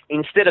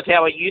 instead of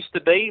how it used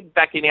to be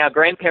back in our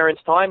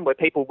grandparents' time, where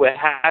people were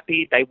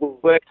happy, they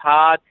worked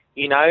hard,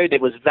 there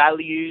was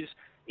values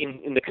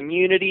in the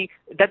community,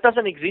 that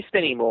doesn't exist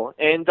anymore.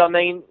 And, I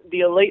mean, the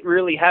elite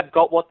really have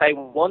got what they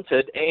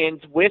wanted, and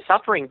we're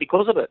suffering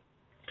because of it.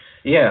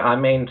 Yeah, I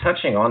mean,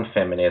 touching on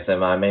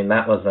feminism, I mean,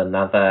 that was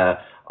another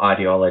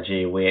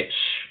ideology which,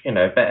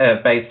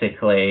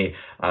 basically,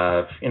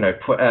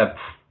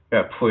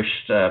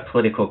 pushed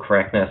political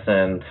correctness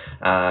and,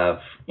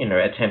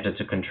 attempted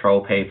to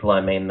control people.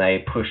 I mean,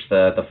 they pushed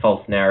the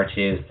false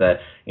narratives that,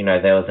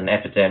 there was an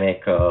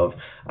epidemic of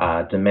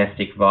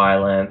domestic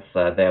violence.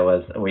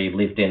 We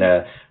lived in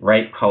a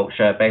rape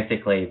culture,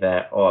 basically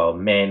that,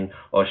 men,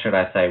 or should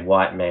I say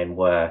white men,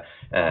 were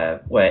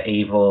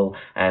evil,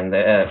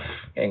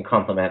 and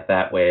complement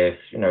that with,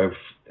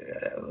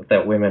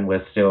 that women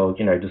were still,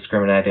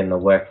 discriminated in the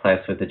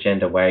workplace with the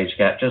gender wage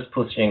gap, just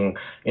pushing,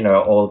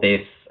 all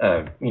this,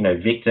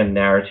 victim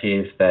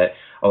narrative that,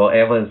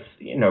 it was,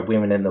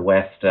 women in the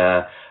West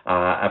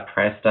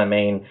oppressed. I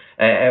mean,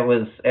 it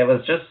was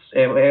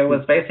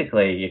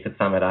basically, you could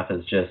sum it up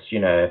as just,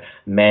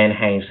 man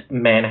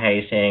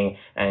hating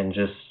and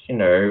just,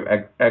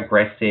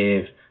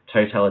 aggressive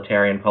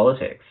totalitarian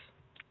politics.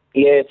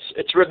 Yeah,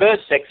 it's reverse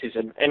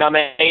sexism, and I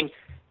mean,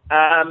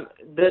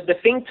 the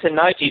thing to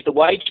note is the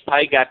wage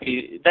pay gap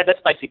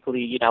that's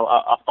basically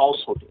a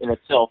falsehood in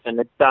itself, and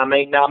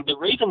the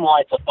reason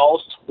why it's a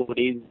falsehood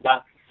is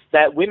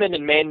that women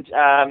and men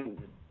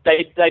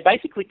they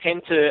basically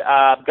tend to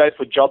go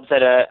for jobs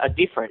that are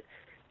different,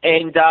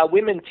 and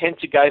women tend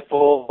to go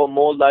for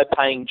more low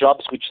paying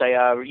jobs, which they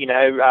are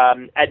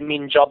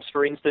admin jobs,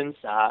 for instance,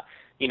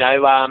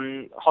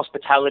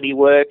 hospitality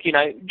work,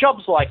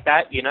 jobs like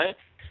that,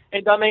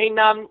 And I mean,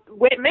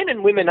 men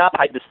and women are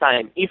paid the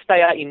same if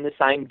they are in the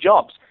same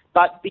jobs.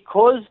 But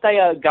because they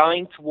are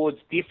going towards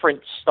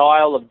different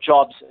style of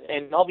jobs,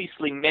 and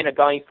obviously men are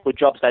going for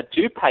jobs that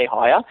do pay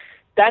higher,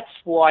 that's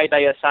why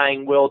they are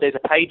saying, well, there's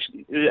a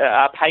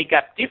pay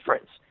gap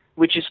difference,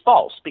 which is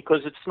false,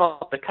 because it's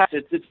not the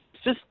case. It's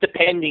just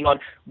depending on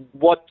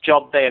what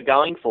job they are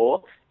going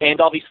for.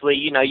 And obviously,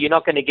 you're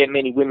not going to get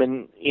many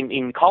women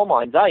in coal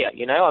mines, are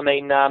you? I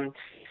mean...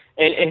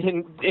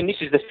 And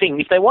this is the thing.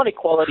 If they want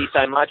equality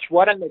so much,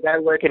 why don't they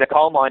go work in a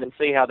coal mine and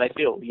see how they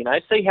feel?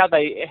 See how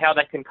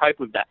they can cope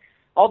with that.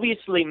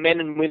 Obviously, men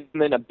and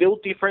women are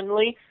built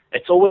differently.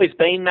 It's always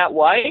been that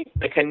way.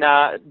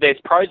 There's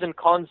pros and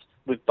cons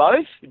with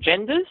both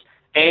genders,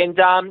 and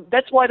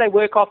that's why they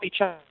work off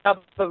each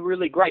other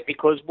really great,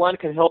 because one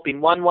can help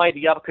in one way,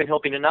 the other can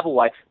help in another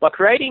way. By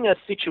creating a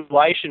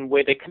situation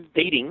where they're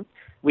competing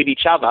with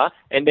each other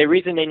and there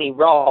isn't any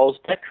roles,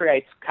 that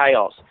creates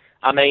chaos.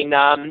 I mean,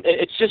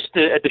 it's just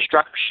a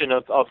destruction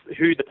of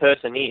who the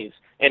person is,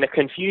 and a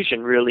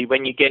confusion, really,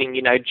 when you're getting,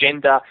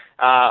 gender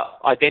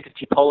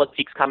identity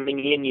politics coming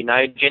in,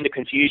 gender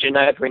confusion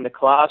over in the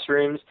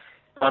classrooms.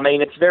 I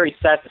mean, it's very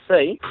sad to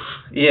see.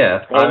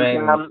 Yeah,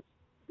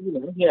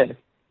 yeah.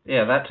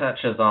 Yeah, that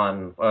touches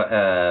on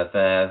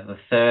the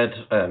third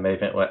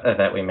movement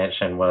that we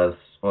mentioned was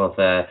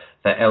the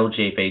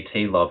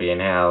LGBT lobby and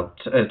how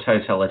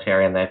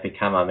totalitarian they've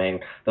become. I mean,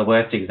 the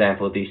worst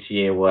example this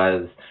year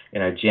was,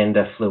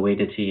 gender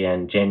fluidity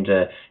and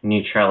gender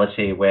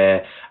neutrality,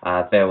 where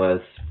there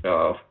was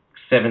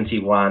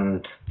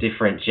 71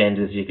 different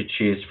genders you could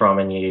choose from,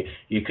 and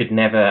you could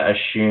never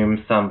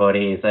assume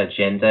somebody's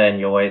gender, and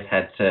you always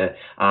had to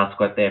ask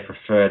what their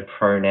preferred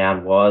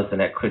pronoun was,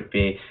 and it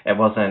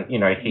wasn't,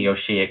 he or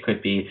she, it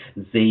could be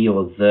ze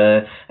or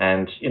the,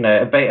 and,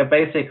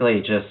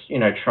 basically just,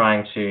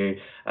 trying to,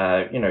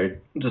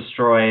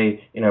 destroy,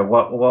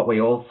 what we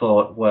all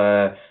thought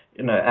were,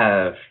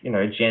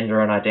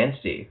 gender and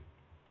identity.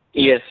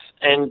 Yes,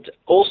 and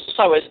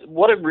also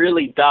what it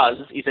really does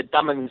is it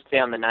dumbens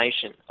down the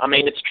nation. I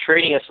mean, it's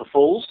treating us for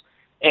fools,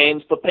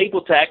 and for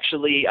people to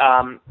actually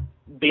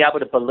be able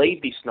to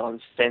believe this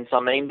nonsense, I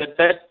mean,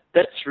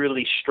 that's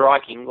really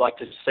striking, like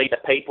to see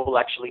that people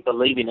actually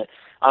believe in it.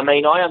 I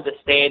mean, I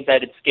understand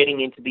that it's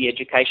getting into the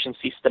education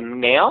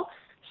system now,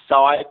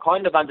 so I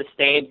kind of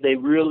understand they're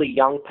really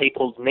young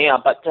people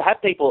now, but to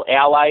have people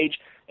our age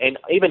and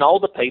even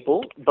older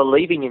people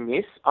believing in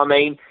this, I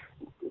mean,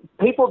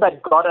 people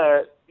that got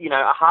a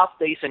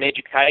half-decent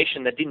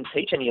education that didn't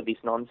teach any of this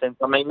nonsense,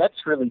 I mean,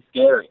 that's really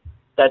scary.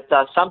 That's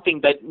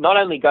something that not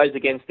only goes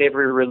against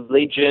every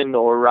religion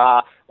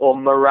or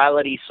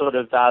morality sort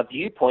of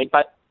viewpoint,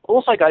 but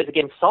also goes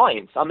against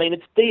science. I mean,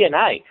 it's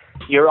DNA.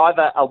 You're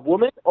either a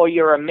woman or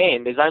you're a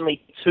man. There's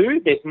only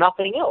two. There's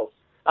nothing else.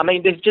 I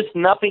mean, there's just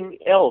nothing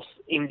else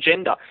in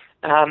gender.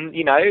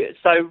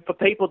 So for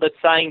people that's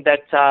saying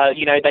that,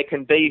 they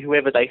can be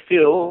whoever they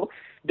feel,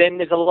 then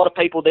there's a lot of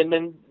people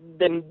then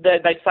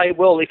they say,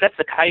 well, if that's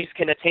the case,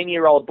 can a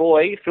 10-year-old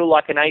boy feel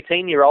like an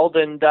 18-year-old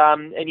and go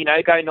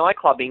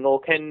nightclubbing,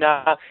 or can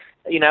a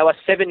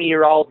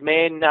 7-year-old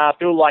man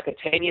feel like a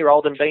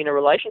 10-year-old and be in a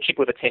relationship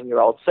with a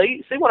 10-year-old?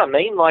 See what I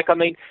mean?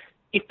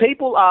 If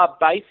people are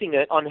basing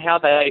it on how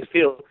they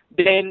feel,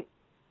 then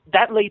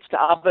that leads to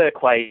other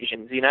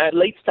equations, it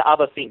leads to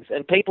other things.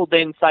 And people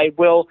then say,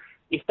 well,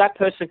 if that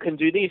person can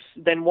do this,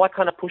 then why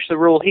can't I push the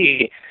rule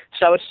here?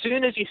 So as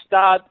soon as you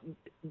start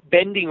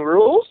bending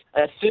rules,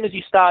 as soon as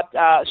you start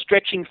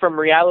stretching from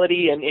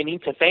reality and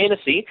into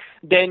fantasy,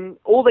 then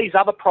all these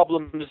other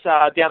problems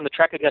down the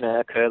track are going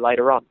to occur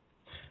later on.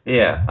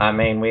 Yeah, I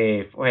mean,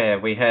 we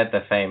heard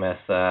the famous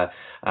joke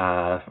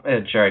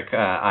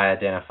I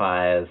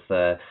identify as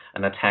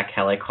an attack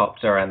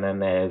helicopter, and then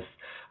there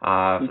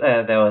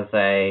was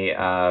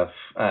a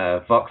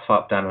vox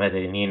pop done at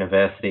a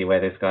university where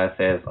this guy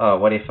says, oh,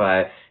 what if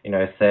I,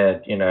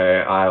 said,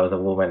 I was a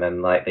woman,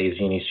 and like these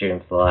uni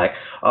students are like,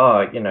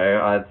 oh,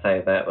 I'd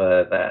say that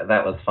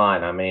was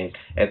fine. I mean,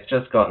 it's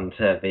just gotten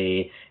to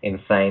the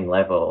insane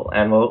level,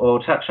 and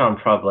we'll touch on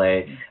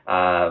probably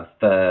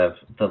the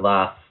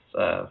last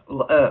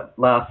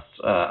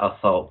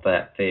assault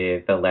that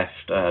the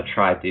left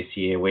tried this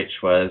year,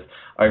 which was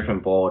open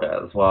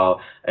borders.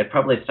 Well, it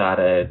probably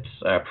started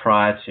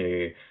prior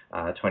to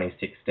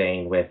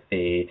 2016 with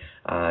the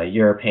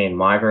European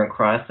migrant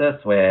crisis,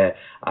 where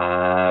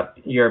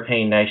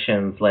European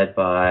nations led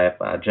by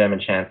German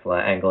Chancellor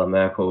Angela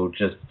Merkel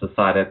just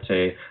decided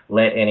to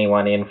let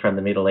anyone in from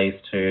the Middle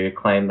East who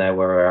claimed they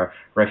were a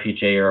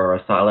refugee or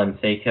asylum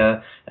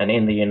seeker. And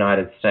in the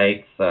United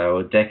States,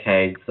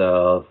 decades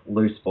of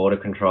loose border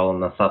control on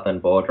the southern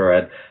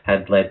border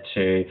had led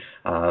to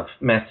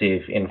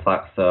massive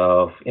influx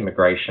of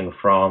immigration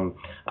from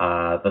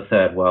the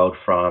third world,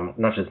 from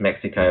not just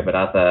Mexico but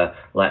other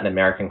Latin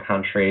American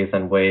countries.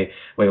 And we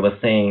were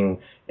seeing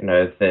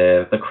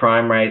the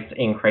crime rates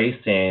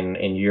increase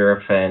in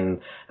Europe and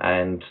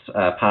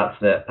parts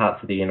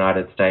of the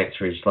United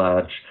States reach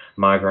large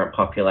migrant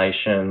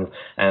populations.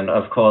 And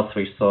of course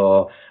we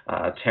saw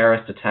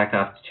terrorist attack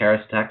after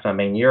terrorist attack. I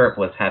mean, Europe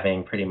was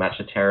having pretty much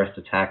a terrorist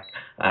attack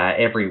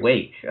every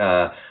week.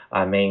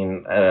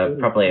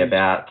 Probably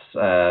about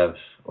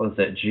was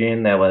it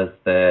June? There was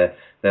the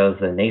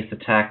Nice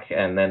attack,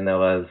 and then there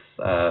was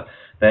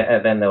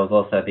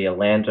also the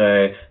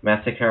Orlando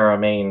massacre. I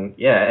mean,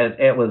 yeah,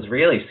 it was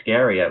really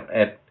scary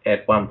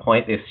at one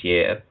point this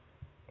year.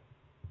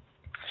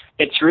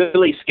 It's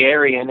really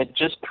scary, and it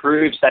just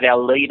proves that our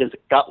leaders are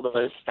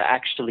gutless to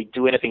actually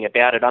do anything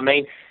about it. I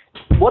mean,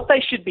 what they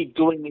should be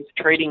doing is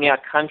treating our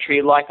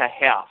country like a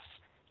house,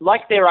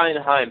 like their own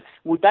home.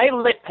 Would they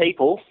let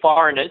people,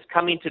 foreigners,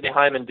 come into their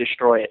home and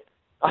destroy it?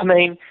 I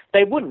mean,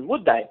 they wouldn't,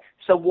 would they?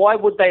 So why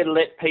would they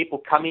let people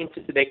come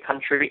into their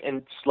country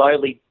and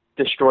slowly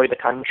destroy the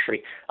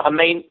country? I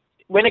mean,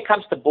 when it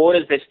comes to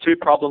borders, there's two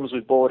problems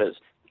with borders.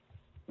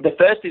 The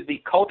first is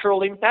the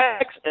cultural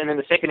impacts, and then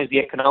the second is the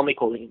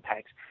economical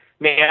impacts.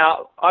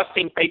 Now, I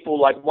think people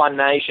like One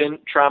Nation,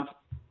 Trump,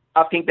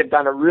 I think they've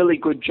done a really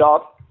good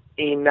job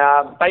in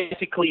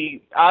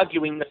basically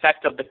arguing the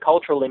fact of the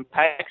cultural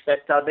impacts,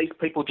 that these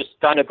people just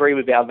don't agree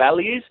with our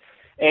values,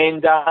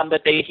 and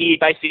that they're here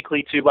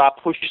basically to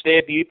push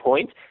their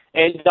viewpoint.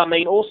 And I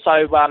mean,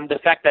 also the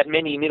fact that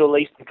many Middle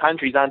Eastern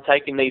countries aren't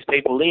taking these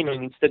people in,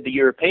 and instead the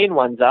European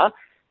ones are.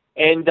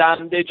 And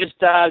they're just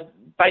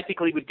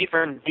basically with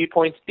different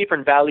viewpoints,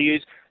 different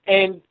values,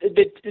 and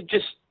it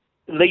just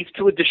leads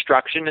to a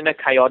destruction and a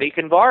chaotic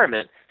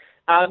environment.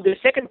 The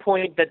second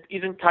point that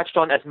isn't touched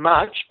on as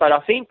much, but I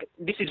think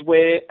this is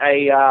where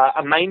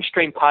a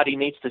mainstream party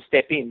needs to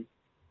step in.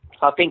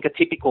 I think a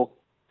typical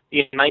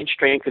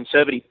mainstream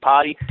conservative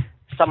party,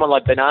 someone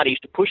like Bernardi,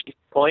 to push this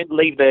point,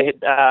 leave the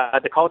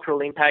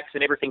cultural impacts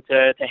and everything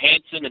to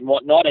Hanson and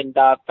whatnot, and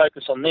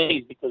focus on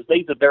these, because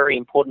these are very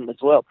important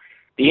as well.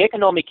 The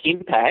economic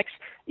impacts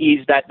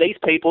is that these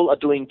people are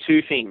doing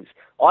two things.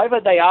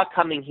 Either they are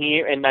coming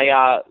here and they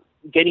are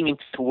getting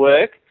into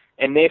work,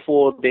 and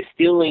therefore they're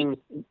stealing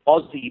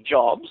Aussie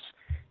jobs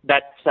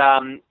that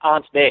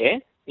aren't there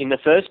in the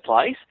first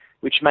place,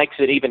 which makes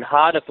it even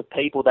harder for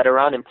people that are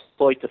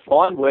unemployed to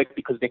find work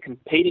because they're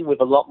competing with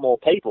a lot more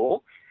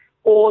people,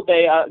 or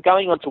they are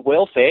going onto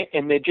welfare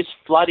and they're just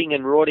flooding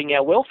and rotting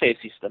our welfare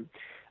system.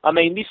 I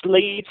mean, this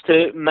leads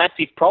to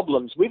massive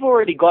problems. We've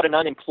already got an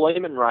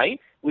unemployment rate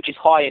which is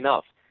high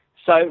enough.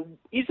 So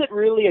is it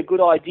really a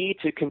good idea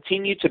to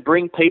continue to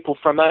bring people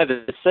from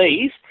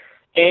overseas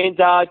and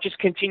just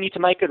continue to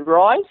make it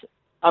rise?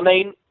 I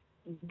mean,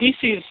 this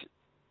is,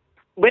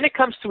 when it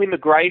comes to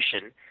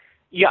immigration,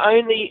 you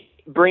only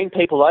bring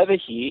people over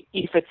here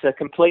if it's a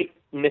complete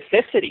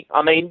necessity.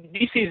 I mean,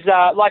 this is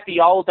like the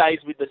old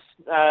days with the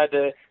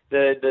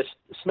the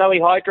snowy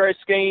hydro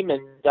scheme,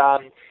 and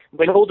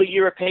when all the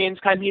Europeans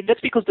came here,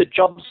 that's because the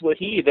jobs were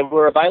here, they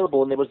were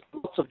available, and there was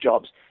lots of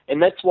jobs,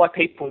 and that's why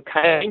people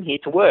came here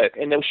to work,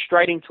 and they were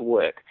straight into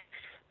work.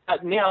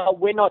 But now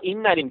we're not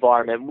in that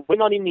environment. We're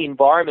not in the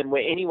environment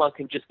where anyone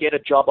can just get a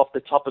job off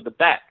the top of the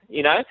bat,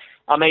 you know?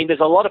 I mean,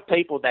 there's a lot of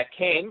people that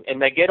can,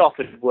 and they get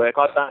offered work.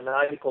 I done an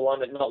article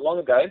on it not long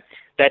ago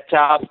that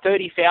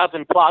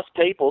 30,000 plus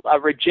people are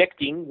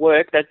rejecting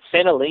work that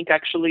Centrelink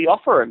actually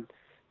offer them.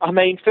 I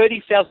mean,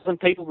 30,000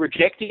 people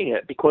rejecting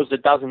it because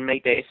it doesn't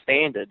meet their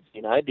standards,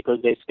 you know,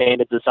 because their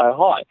standards are so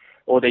high,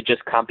 or they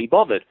just can't be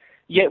bothered.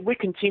 Yet we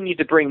continue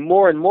to bring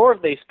more and more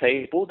of these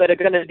people that are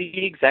going to do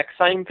the exact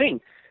same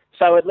thing.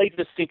 So it leads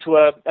us into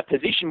a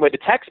position where the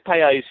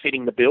taxpayer is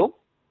fitting the bill,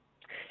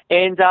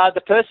 and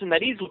the person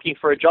that is looking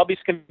for a job is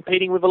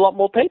competing with a lot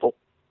more people.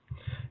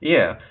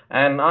 Yeah,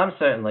 and I'm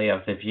certainly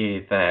of the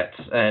view that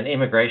an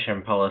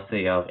immigration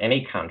policy of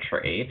any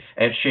country,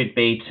 it should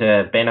be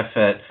to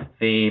benefit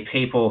the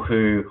people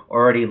who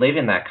already live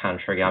in that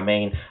country. I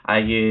mean, are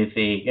you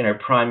the,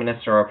 Prime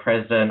Minister or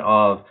President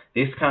of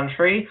this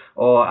country,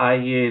 or are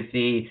you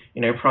the,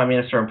 Prime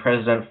Minister and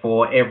President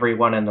for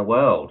everyone in the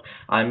world?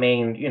 I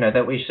mean,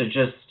 that we should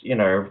just,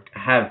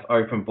 have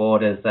open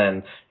borders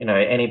and,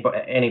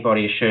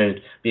 anybody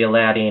should be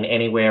allowed in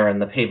anywhere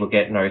and the people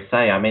get no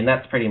say. I mean,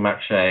 that's pretty much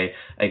a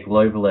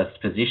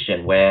globalist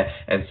position where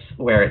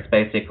it's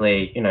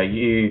basically,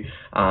 you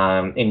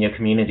in your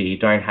community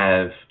don't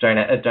have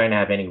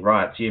any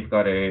rights. You've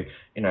got to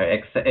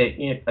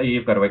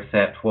you've got to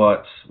accept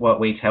what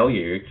we tell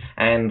you,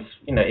 and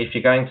if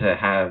you're going to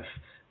have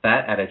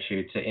that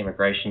attitude to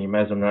immigration, you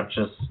may as well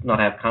not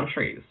have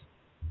countries.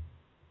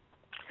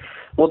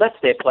 Well, that's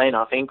their plan,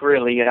 I think,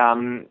 really. I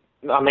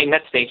mean,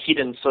 that's their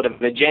hidden sort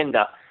of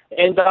agenda.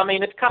 And, I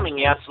mean, it's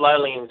coming out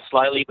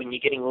slowly when you're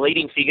getting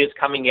leading figures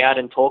coming out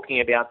and talking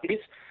about this.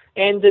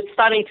 And it's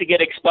starting to get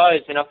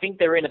exposed, and I think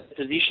they're in a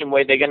position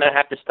where they're going to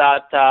have to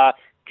start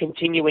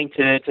continuing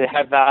to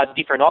have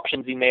different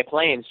options in their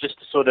plans just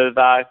to sort of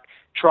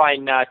try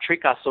and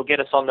trick us or get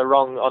us on the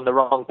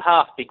wrong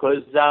path,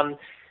 because,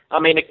 I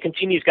mean, it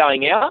continues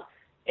going out.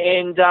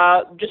 And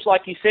just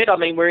like you said, I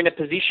mean, we're in a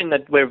position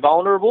that we're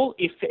vulnerable.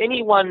 If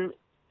anyone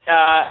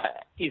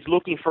is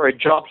looking for a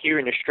job here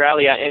in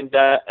Australia and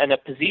a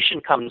position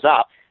comes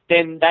up,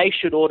 then they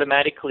should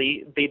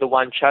automatically be the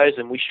one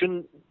chosen. We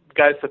shouldn't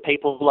go for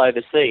people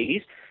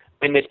overseas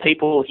when there's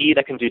people here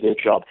that can do their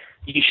job.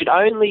 You should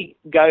only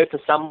go for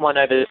someone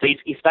overseas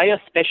if they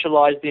are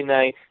specialised in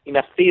a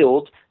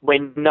field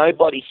when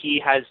nobody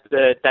here has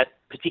that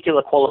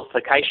particular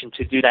qualification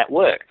to do that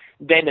work.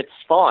 Then it's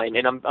fine,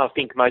 and I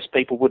think most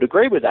people would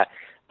agree with that.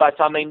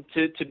 But, I mean,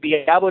 to be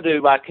able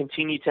to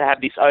continue to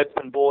have this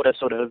open border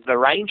sort of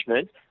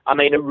arrangement, I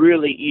mean, it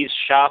really is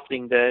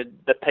shafting the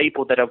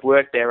people that have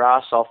worked their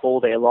arse off all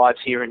their lives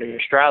here in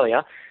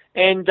Australia,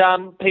 and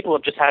people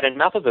have just had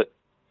enough of it.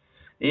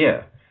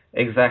 Yeah,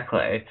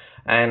 exactly.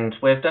 And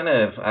we've done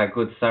a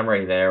good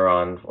summary there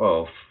on,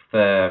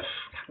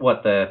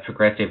 what the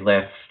progressive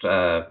left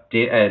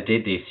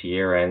did this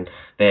year and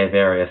their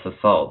various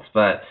assaults.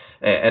 But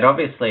it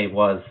obviously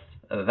was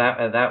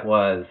that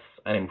was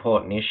an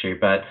important issue.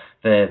 But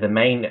the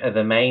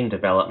main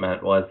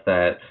development was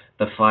that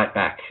the fight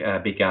back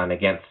begun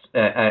against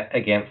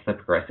the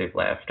progressive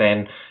left,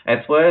 and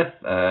it's worth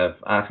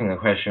asking the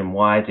question,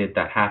 why did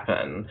that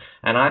happen?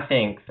 And I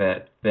think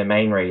that the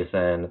main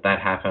reason that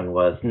happened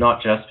was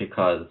not just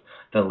because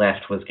the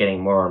left was getting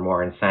more and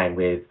more insane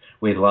with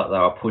what they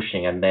were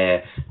pushing and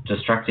their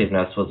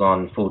destructiveness was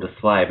on full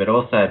display, but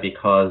also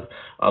because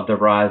of the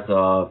rise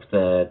of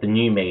the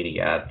new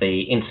media,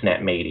 the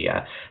internet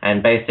media,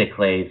 and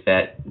basically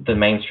that the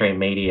mainstream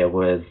media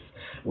was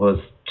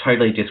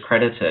totally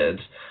discredited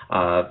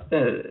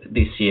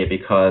this year,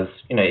 because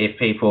if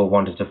people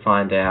wanted to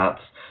find out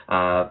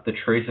the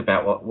truth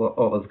about what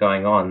was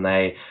going on,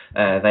 they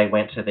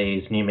went to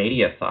these new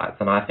media sites,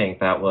 and I think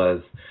that's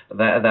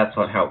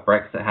what helped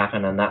Brexit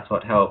happen, and that's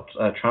what helped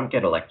Trump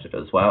get elected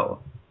as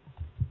well.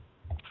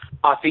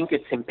 I think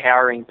it's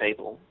empowering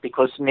people,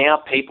 because now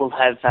people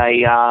have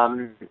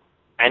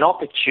an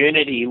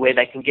opportunity where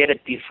they can get a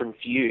different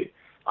view.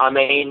 I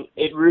mean,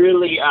 it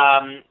really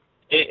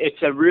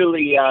it's a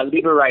really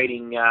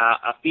liberating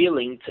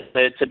feeling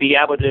to be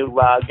able to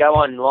go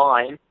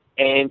online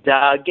and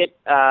get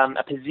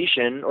a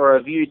position or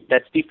a view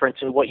that's different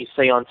to what you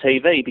see on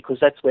TV, because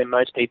that's where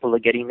most people are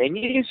getting their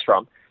news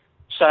from.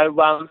 So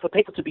for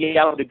people to be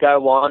able to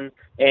go on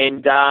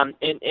and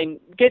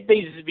get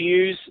these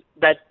views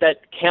that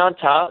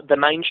counter the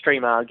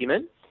mainstream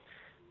argument,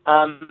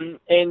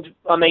 and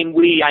I mean,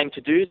 we aim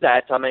to do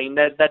that. I mean,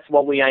 that's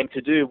what we aim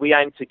to do. We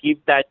aim to give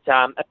that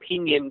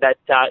opinion that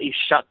is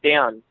shut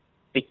down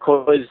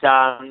because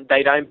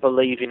they don't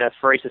believe in a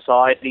free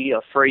society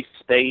or free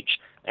speech,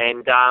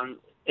 and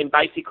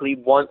basically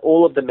want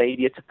all of the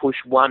media to push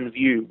one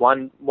view,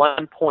 one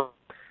point.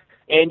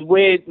 And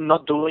we're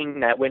not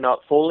doing that. We're not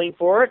falling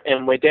for it,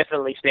 and we're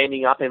definitely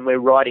standing up and we're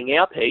writing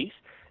our piece.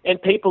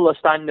 And people are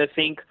starting to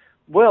think,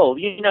 Well,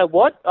 you know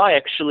what? I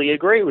actually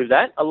agree with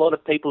that. A lot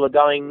of people are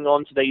going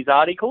onto these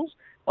articles,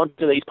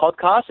 onto these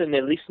podcasts, and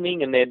they're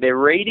listening and they're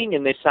reading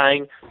and they're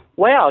saying,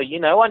 wow, you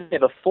know, I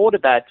never thought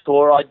of that,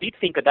 or I did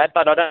think of that,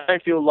 but I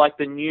don't feel like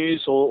the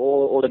news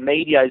or the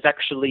media is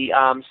actually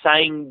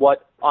saying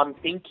what I'm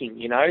thinking,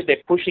 you know.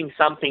 They're pushing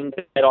something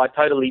that I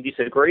totally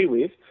disagree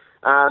with.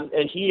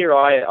 And here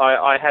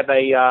I have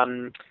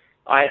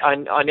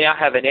I now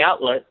have an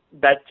outlet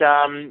that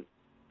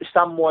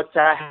somewhat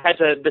has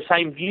the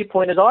same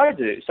viewpoint as I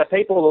do. So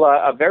people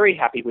are very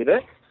happy with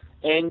it,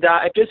 and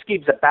it just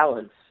gives a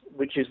balance,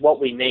 which is what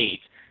we need.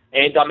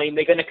 And, I mean,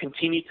 they're going to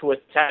continue to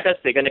attack us.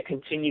 They're going to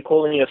continue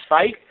calling us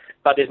fake,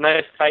 but there's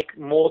no fake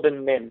more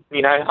than them.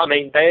 You know, I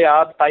mean, they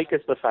are fake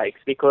as the fakes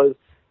because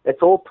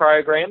it's all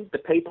programmed. The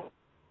people,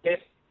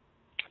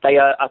 they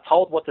are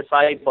told what to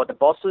say by the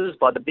bosses,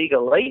 by the big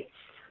elite.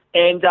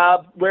 And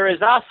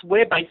whereas us,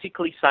 we're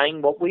basically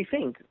saying what we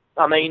think.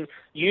 I mean,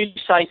 you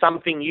say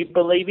something you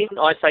believe in,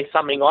 I say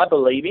something I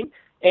believe in,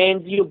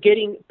 and you're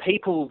getting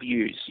people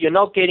views. You're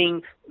not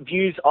getting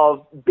views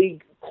of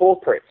big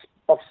corporates,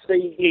 of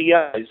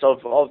CEOs,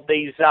 of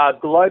these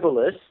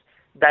globalists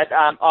that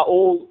are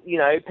all, you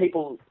know,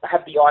 people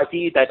have the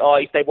idea that,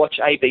 if they watch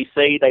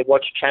ABC, they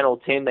watch Channel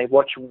 10, they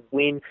watch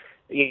Win,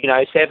 you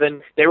know,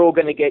 7, they're all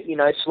going to get, you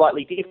know,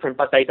 slightly different,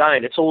 but they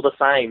don't. It's all the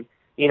same.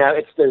 You know,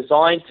 it's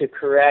designed to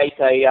create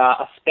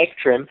a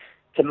spectrum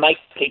to make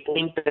people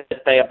think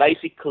that they are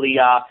basically,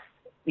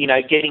 you know,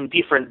 getting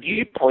different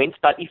viewpoints.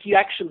 But if you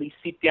actually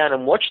sit down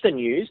and watch the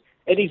news,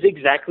 it is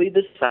exactly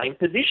the same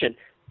position.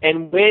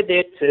 And we're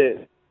there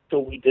to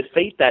we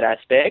defeat that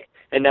aspect,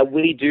 and that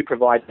we do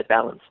provide the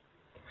balance.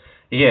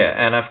 Yeah,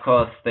 and of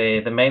course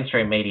the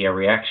mainstream media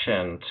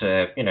reaction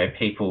to, you know,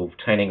 people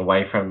turning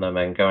away from them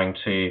and going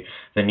to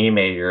the new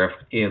media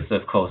is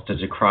of course to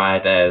decry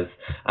it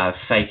as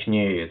fake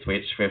news,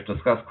 which we've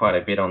discussed quite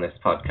a bit on this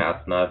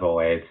podcast, and I've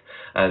always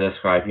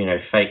described, you know,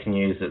 fake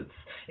news. It's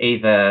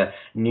either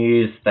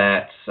news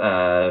that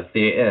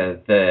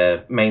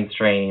the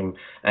mainstream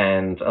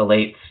and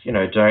elites, you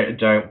know,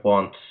 don't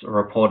want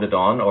reported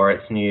on, or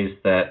it's news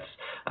that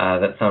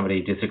that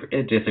somebody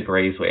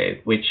disagrees with,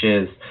 which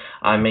is,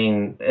 I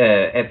mean,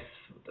 it's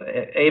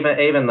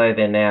even though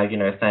they're now, you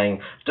know,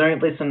 saying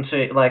don't listen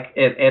to, like,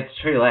 it's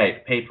too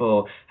late.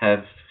 People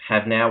have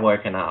now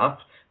woken up.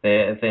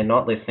 They're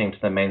not listening to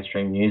the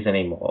mainstream news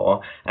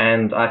anymore,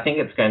 and I think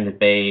it's going to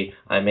be,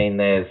 I mean,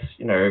 there's,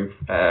 you know,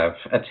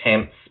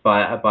 attempts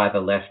by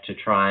the left to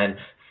try and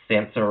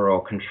censor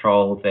or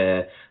control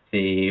the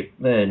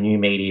new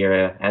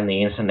media and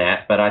the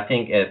internet, but I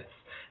think it's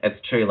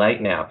too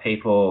late now.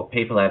 People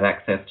have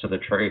access to the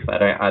truth.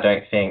 I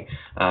don't think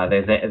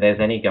there's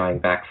any going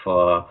back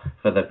for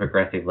the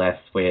progressive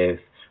left with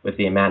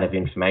the amount of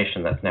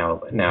information that's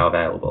now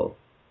available.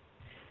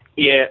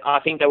 Yeah, I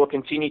think they will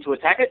continue to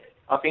attack it.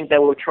 I think they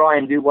will try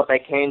and do what they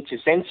can to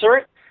censor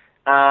it,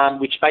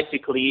 which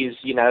basically is,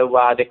 you know,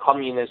 the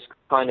communist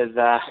kind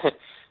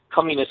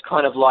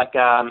of like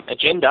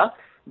agenda.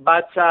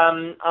 But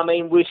I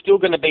mean, we're still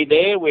going to be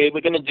there. We're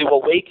going to do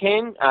what we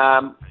can,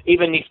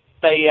 even if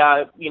they,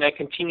 you know,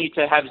 continue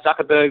to have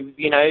Zuckerberg,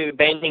 you know,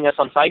 banning us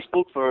on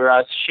Facebook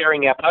for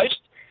sharing our posts.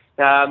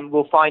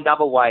 We'll find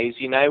other ways.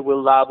 You know,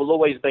 we'll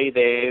always be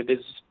there.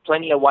 There's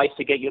plenty of ways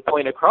to get your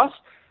point across.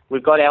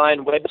 We've got our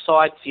own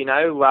websites, you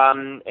know,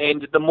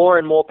 and the more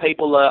and more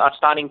people are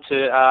starting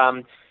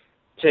to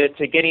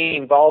get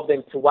involved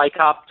and to wake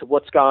up to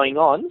what's going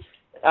on,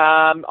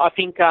 I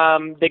think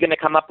they're going to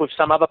come up with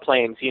some other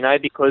plans, you know,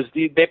 because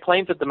their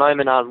plans at the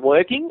moment aren't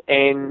working.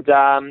 And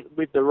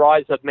with the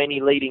rise of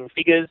many leading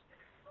figures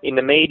in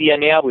the media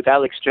now, with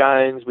Alex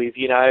Jones, with,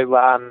 you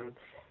know,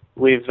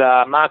 with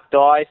Mark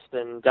Dice,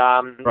 and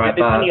there's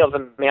plenty of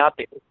them out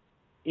there.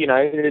 You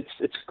know,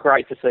 it's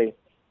great to see.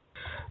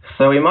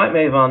 So we might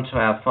move on to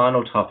our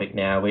final topic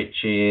now,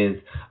 which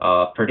is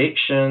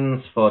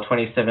predictions for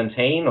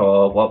 2017,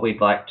 or what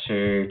we'd like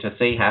to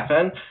see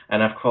happen.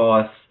 And of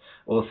course,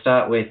 we'll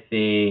start with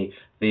the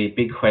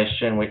big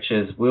question, which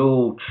is,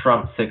 will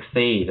Trump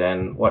succeed,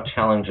 and what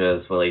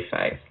challenges will he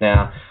face?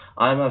 Now,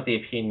 I'm of the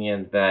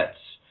opinion that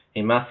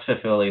he must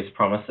fulfill his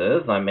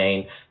promises. I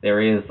mean, there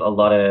is a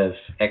lot of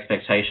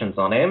expectations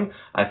on him.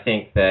 I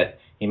think that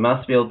he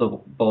must build the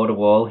border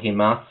wall. He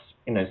must,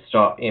 you know,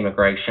 stop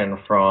immigration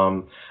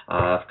from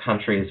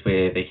countries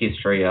with a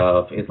history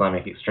of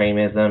Islamic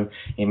extremism.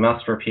 He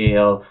must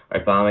repeal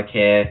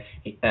Obamacare.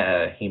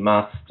 He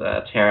must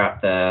tear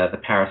up the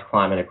Paris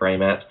Climate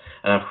Agreement,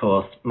 and of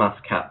course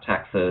must cut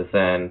taxes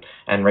and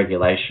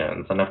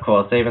regulations. And of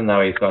course, even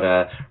though he's got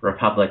a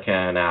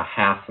Republican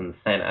House and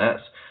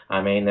Senate,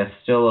 I mean, there's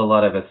still a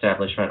lot of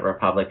establishment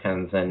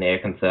Republicans and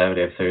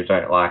neoconservatives who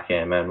don't like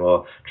him and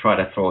will try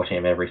to thwart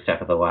him every step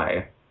of the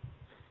way.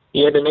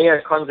 Yeah, the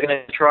neocons are going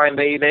to try and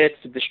be there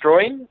to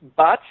destroy him,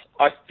 but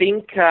I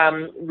think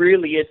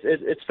really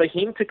it's for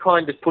him to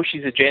kind of push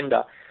his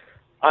agenda.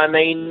 I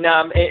mean,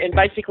 and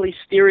basically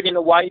steer it in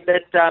a way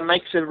that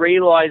makes it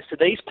realise to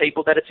these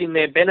people that it's in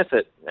their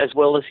benefit as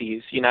well as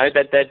his, you know,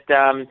 that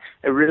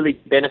it really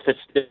benefits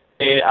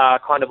their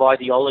kind of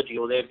ideology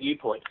or their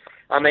viewpoint.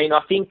 I mean,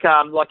 I think,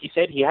 like you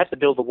said, he has to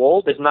build the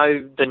wall. There's no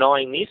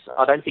denying this.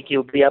 I don't think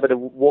he'll be able to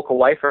walk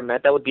away from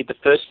that. That would be the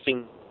first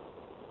thing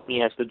he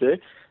has to do.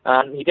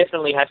 He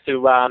definitely has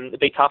to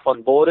be tough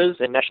on borders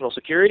and national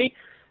security.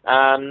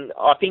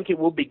 I think it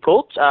will be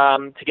good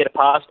to get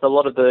past a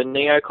lot of the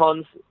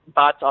neocons,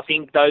 but I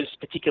think those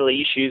particular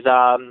issues,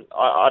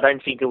 I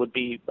don't think it would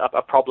be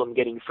a problem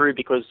getting through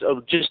because it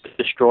would just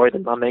destroy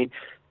them. I mean,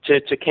 to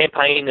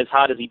campaign as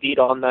hard as he did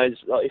on those,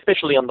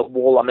 especially on the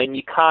wall, I mean,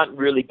 you can't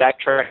really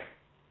backtrack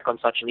on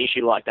such an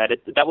issue like that.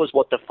 That was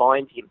what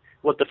defined him,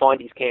 what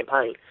defined his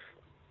campaign.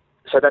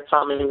 So that's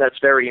something that's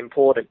very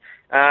important.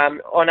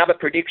 On other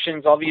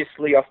predictions,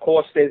 obviously, of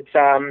course, there's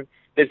going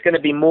to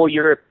be more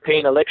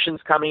European elections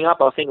coming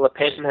up. I think Le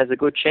Pen has a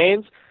good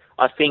chance.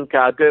 I think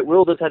Geert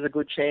Wilders has a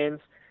good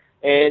chance.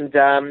 And,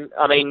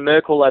 I mean,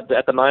 Merkel at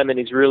the moment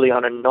is really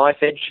on a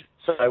knife edge.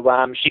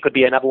 So she could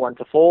be another one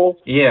to fall.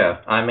 Yeah,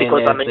 I mean,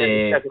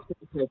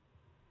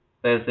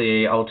 there's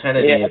the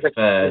alternative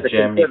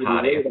Germany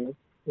party.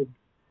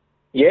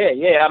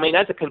 Yeah. I mean,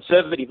 as a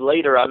conservative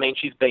leader, I mean,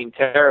 she's been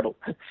terrible.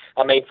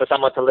 I mean, for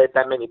someone to let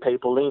that many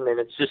people in, and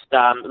it's just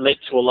led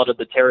to a lot of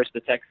the terrorist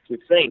attacks we've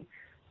seen.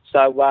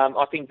 So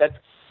I think that's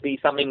be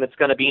something that's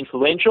going to be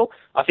influential.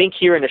 I think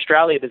here in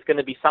Australia, there's going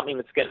to be something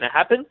that's going to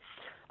happen.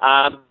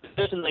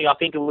 Personally, I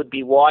think it would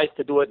be wise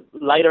to do it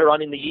later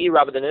on in the year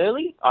rather than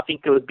early. I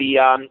think it would be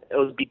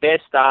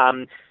best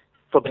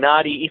for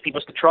Bernardi, if he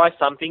was to try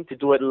something, to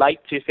do it late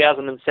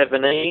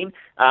 2017.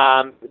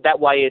 That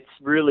way it's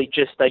really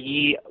just a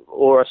year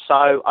or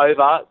so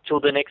over till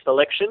the next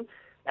election.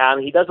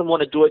 He doesn't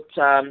want to do it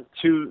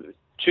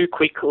too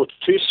quick or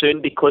too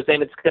soon because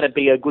then it's going to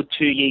be a good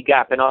 2-year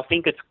gap. And I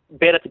think it's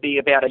better to be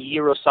about a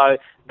year or so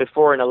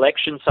before an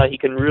election so he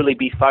can really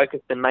be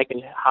focused and make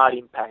a hard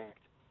impact.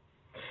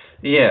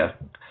 Yeah.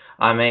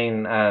 I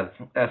mean,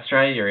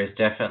 Australia is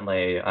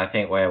definitely, I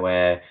think, where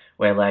we're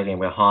lagging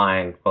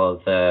behind for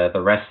the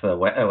rest of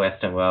the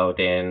Western world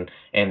in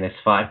this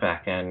fight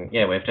back. And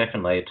yeah, we've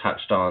definitely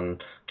touched on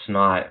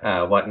tonight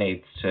what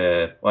needs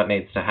to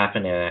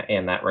happen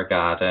in that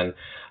regard. And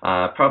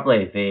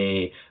probably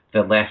the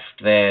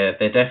left, they're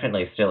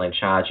definitely still in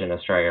charge in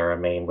Australia. I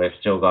mean, we've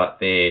still got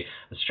the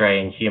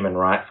Australian Human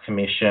Rights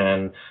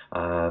Commission,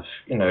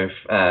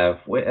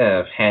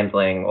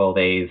 handling all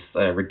these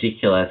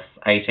ridiculous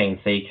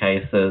 18C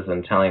cases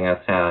and telling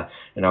us how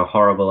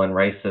horrible and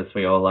racist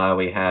we all are.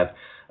 We have,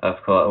 of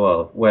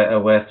course, a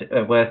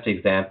worst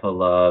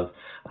example of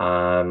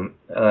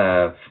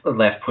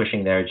left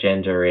pushing their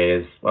agenda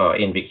is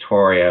in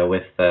Victoria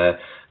with the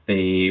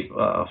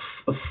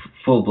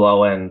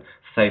full-blown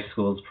safe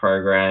schools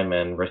program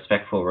and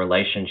respectful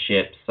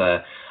relationships.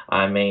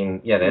 I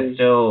mean, yeah, they're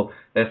still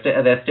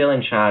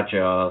in charge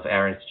of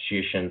our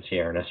institutions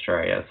here in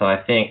Australia. So I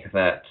think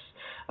that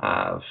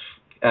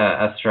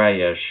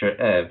Australia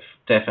should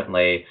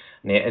definitely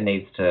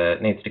needs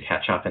to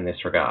catch up in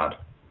this regard.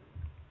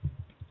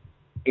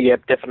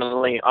 Yep,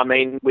 definitely. I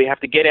mean, we have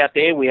to get out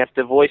there. We have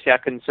to voice our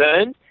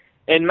concerns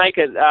and make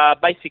it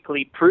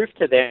basically prove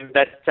to them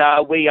that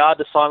we are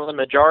the silent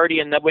majority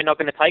and that we're not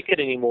going to take it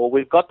anymore.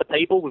 We've got the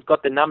people, we've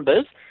got the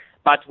numbers,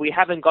 but we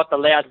haven't got the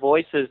loud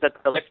voices that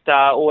the left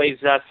always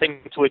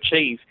seem to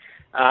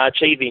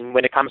achieving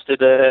when it comes to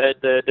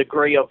the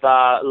degree of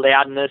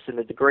loudness and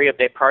the degree of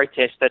their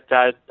protest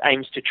that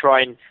aims to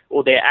try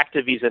or their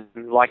activism,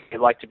 like they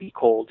like to be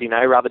called,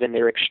 rather than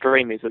their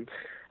extremism.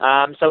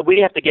 So we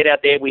have to get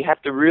out there. We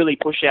have to really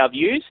push our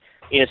views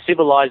in a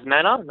civilized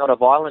manner, not a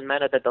violent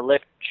manner that the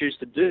left choose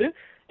to do.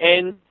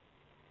 And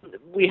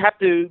we have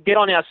to get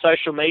on our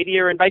social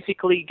media and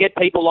basically get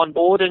people on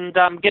board and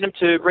get them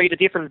to read a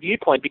different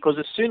viewpoint, because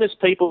as soon as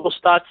people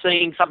start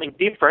seeing something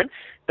different,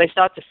 they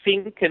start to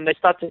think and they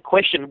start to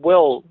question,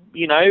 well,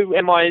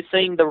 am I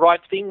seeing the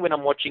right thing when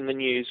I'm watching the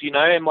news?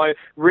 Am I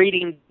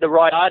reading the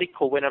right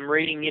article when I'm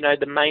reading,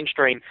 the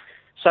mainstream?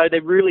 So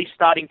they're really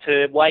starting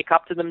to wake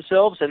up to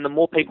themselves, and the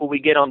more people we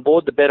get on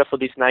board, the better for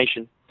this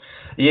nation.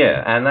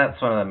 Yeah, and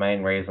that's one of the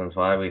main reasons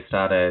why we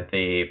started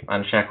the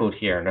Unshackled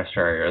here in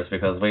Australia, is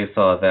because we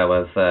saw there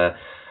was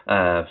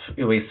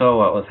we saw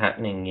what was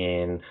happening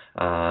in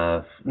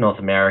North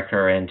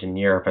America and in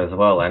Europe as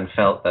well, and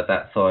felt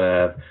that sort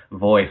of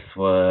voice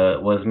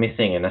was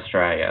missing in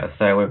Australia.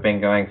 So we've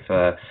been going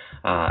for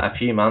a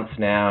few months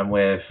now, and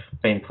we've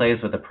been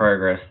pleased with the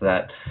progress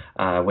that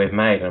we've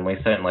made, and we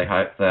certainly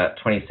hope that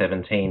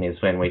 2017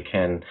 is when we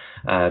can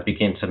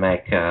begin to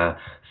make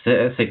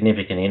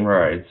significant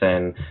inroads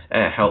and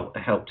help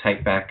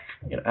take back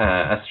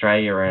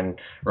Australia and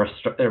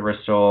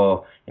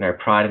restore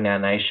pride in our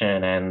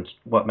nation and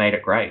what made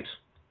it great.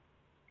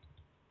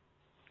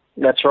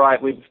 That's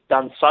right. We've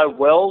done so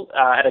well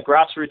at a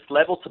grassroots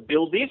level to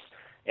build this,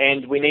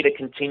 and we need to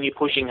continue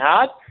pushing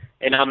hard.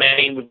 And I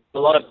mean, we've got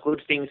a lot of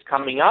good things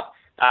coming up.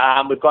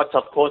 We've got,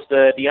 of course,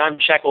 the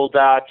Unshackled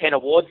 10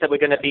 awards that we're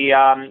going to be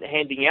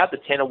handing out, the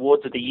 10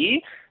 awards of the year.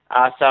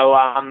 So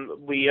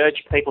we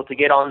urge people to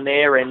get on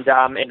there and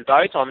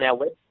vote on our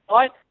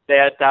website.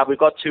 That we've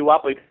got 2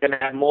 up. We're going to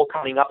have more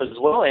coming up as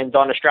well. And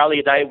on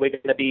Australia Day, we're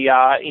going to be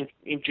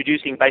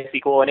introducing,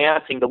 basically, or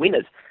announcing the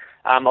winners.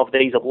 of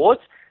these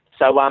awards.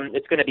 So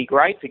it's going to be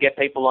great to get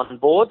people on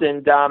board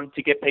and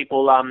to get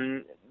people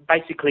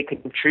basically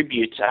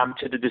contribute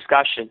to the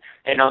discussion.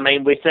 And I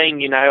mean, we're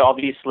seeing,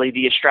 obviously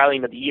the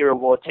Australian of the Year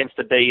award tends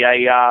to be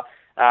a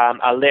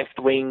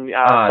left-wing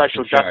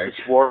social justice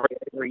warrior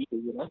every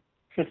year,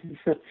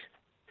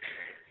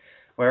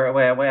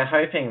 We're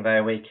hoping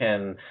though we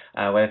can.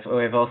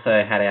 We've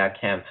also had our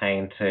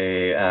campaign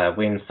to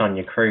win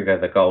Sonia Kruger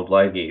the Gold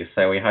Logie.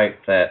 So we hope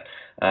that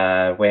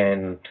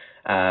when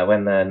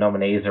the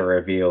nominees are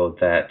revealed,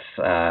 that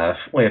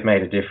we've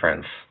made a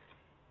difference.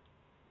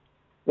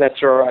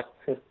 That's right.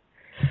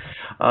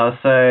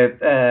 So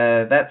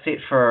that's it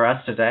for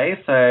us today.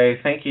 So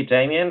thank you,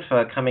 Damien,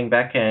 for coming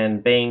back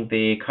and being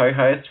the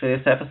co-host for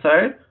this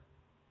episode.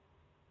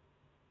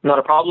 Not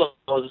a problem.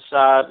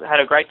 Had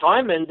a great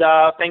time, and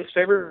thanks for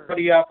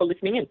everybody for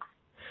listening in.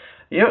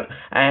 Yep.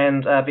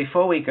 And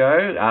before we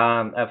go,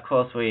 of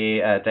course,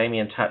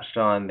 Damien touched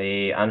on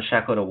the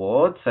Unshackled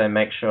Awards, so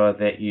make sure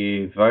that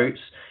you vote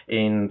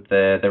in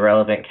the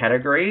relevant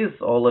categories.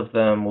 All of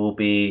them will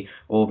be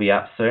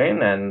up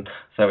soon, and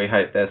so we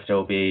hope there'll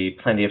still be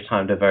plenty of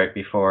time to vote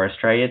before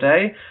Australia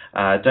Day.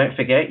 Don't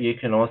forget, you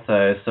can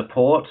also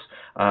support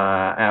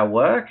our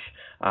work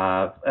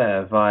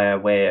via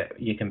where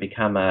you can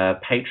become a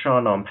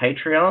patron on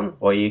Patreon,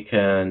 or you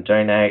can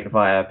donate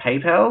via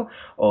PayPal,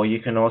 or you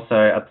can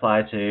also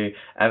apply to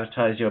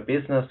advertise your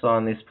business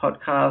on this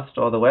podcast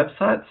or the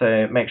website.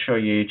 So make sure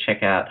you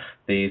check out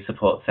the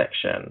support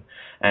section.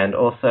 And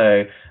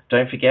also,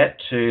 don't forget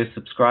to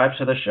subscribe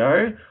to the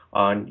show.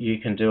 You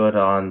can do it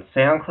on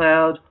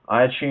SoundCloud,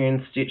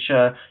 iTunes,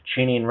 Stitcher,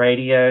 TuneIn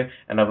Radio,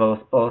 and I've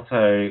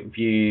also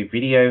view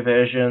video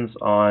versions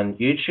on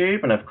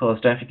YouTube. And of course,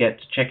 don't forget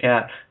to check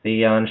out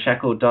the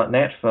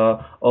unshackled.net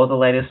for all the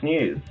latest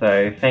news.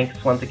 So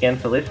thanks once again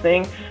for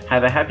listening.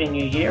 Have a happy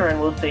new year,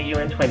 and we'll see you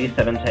in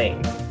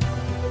 2017.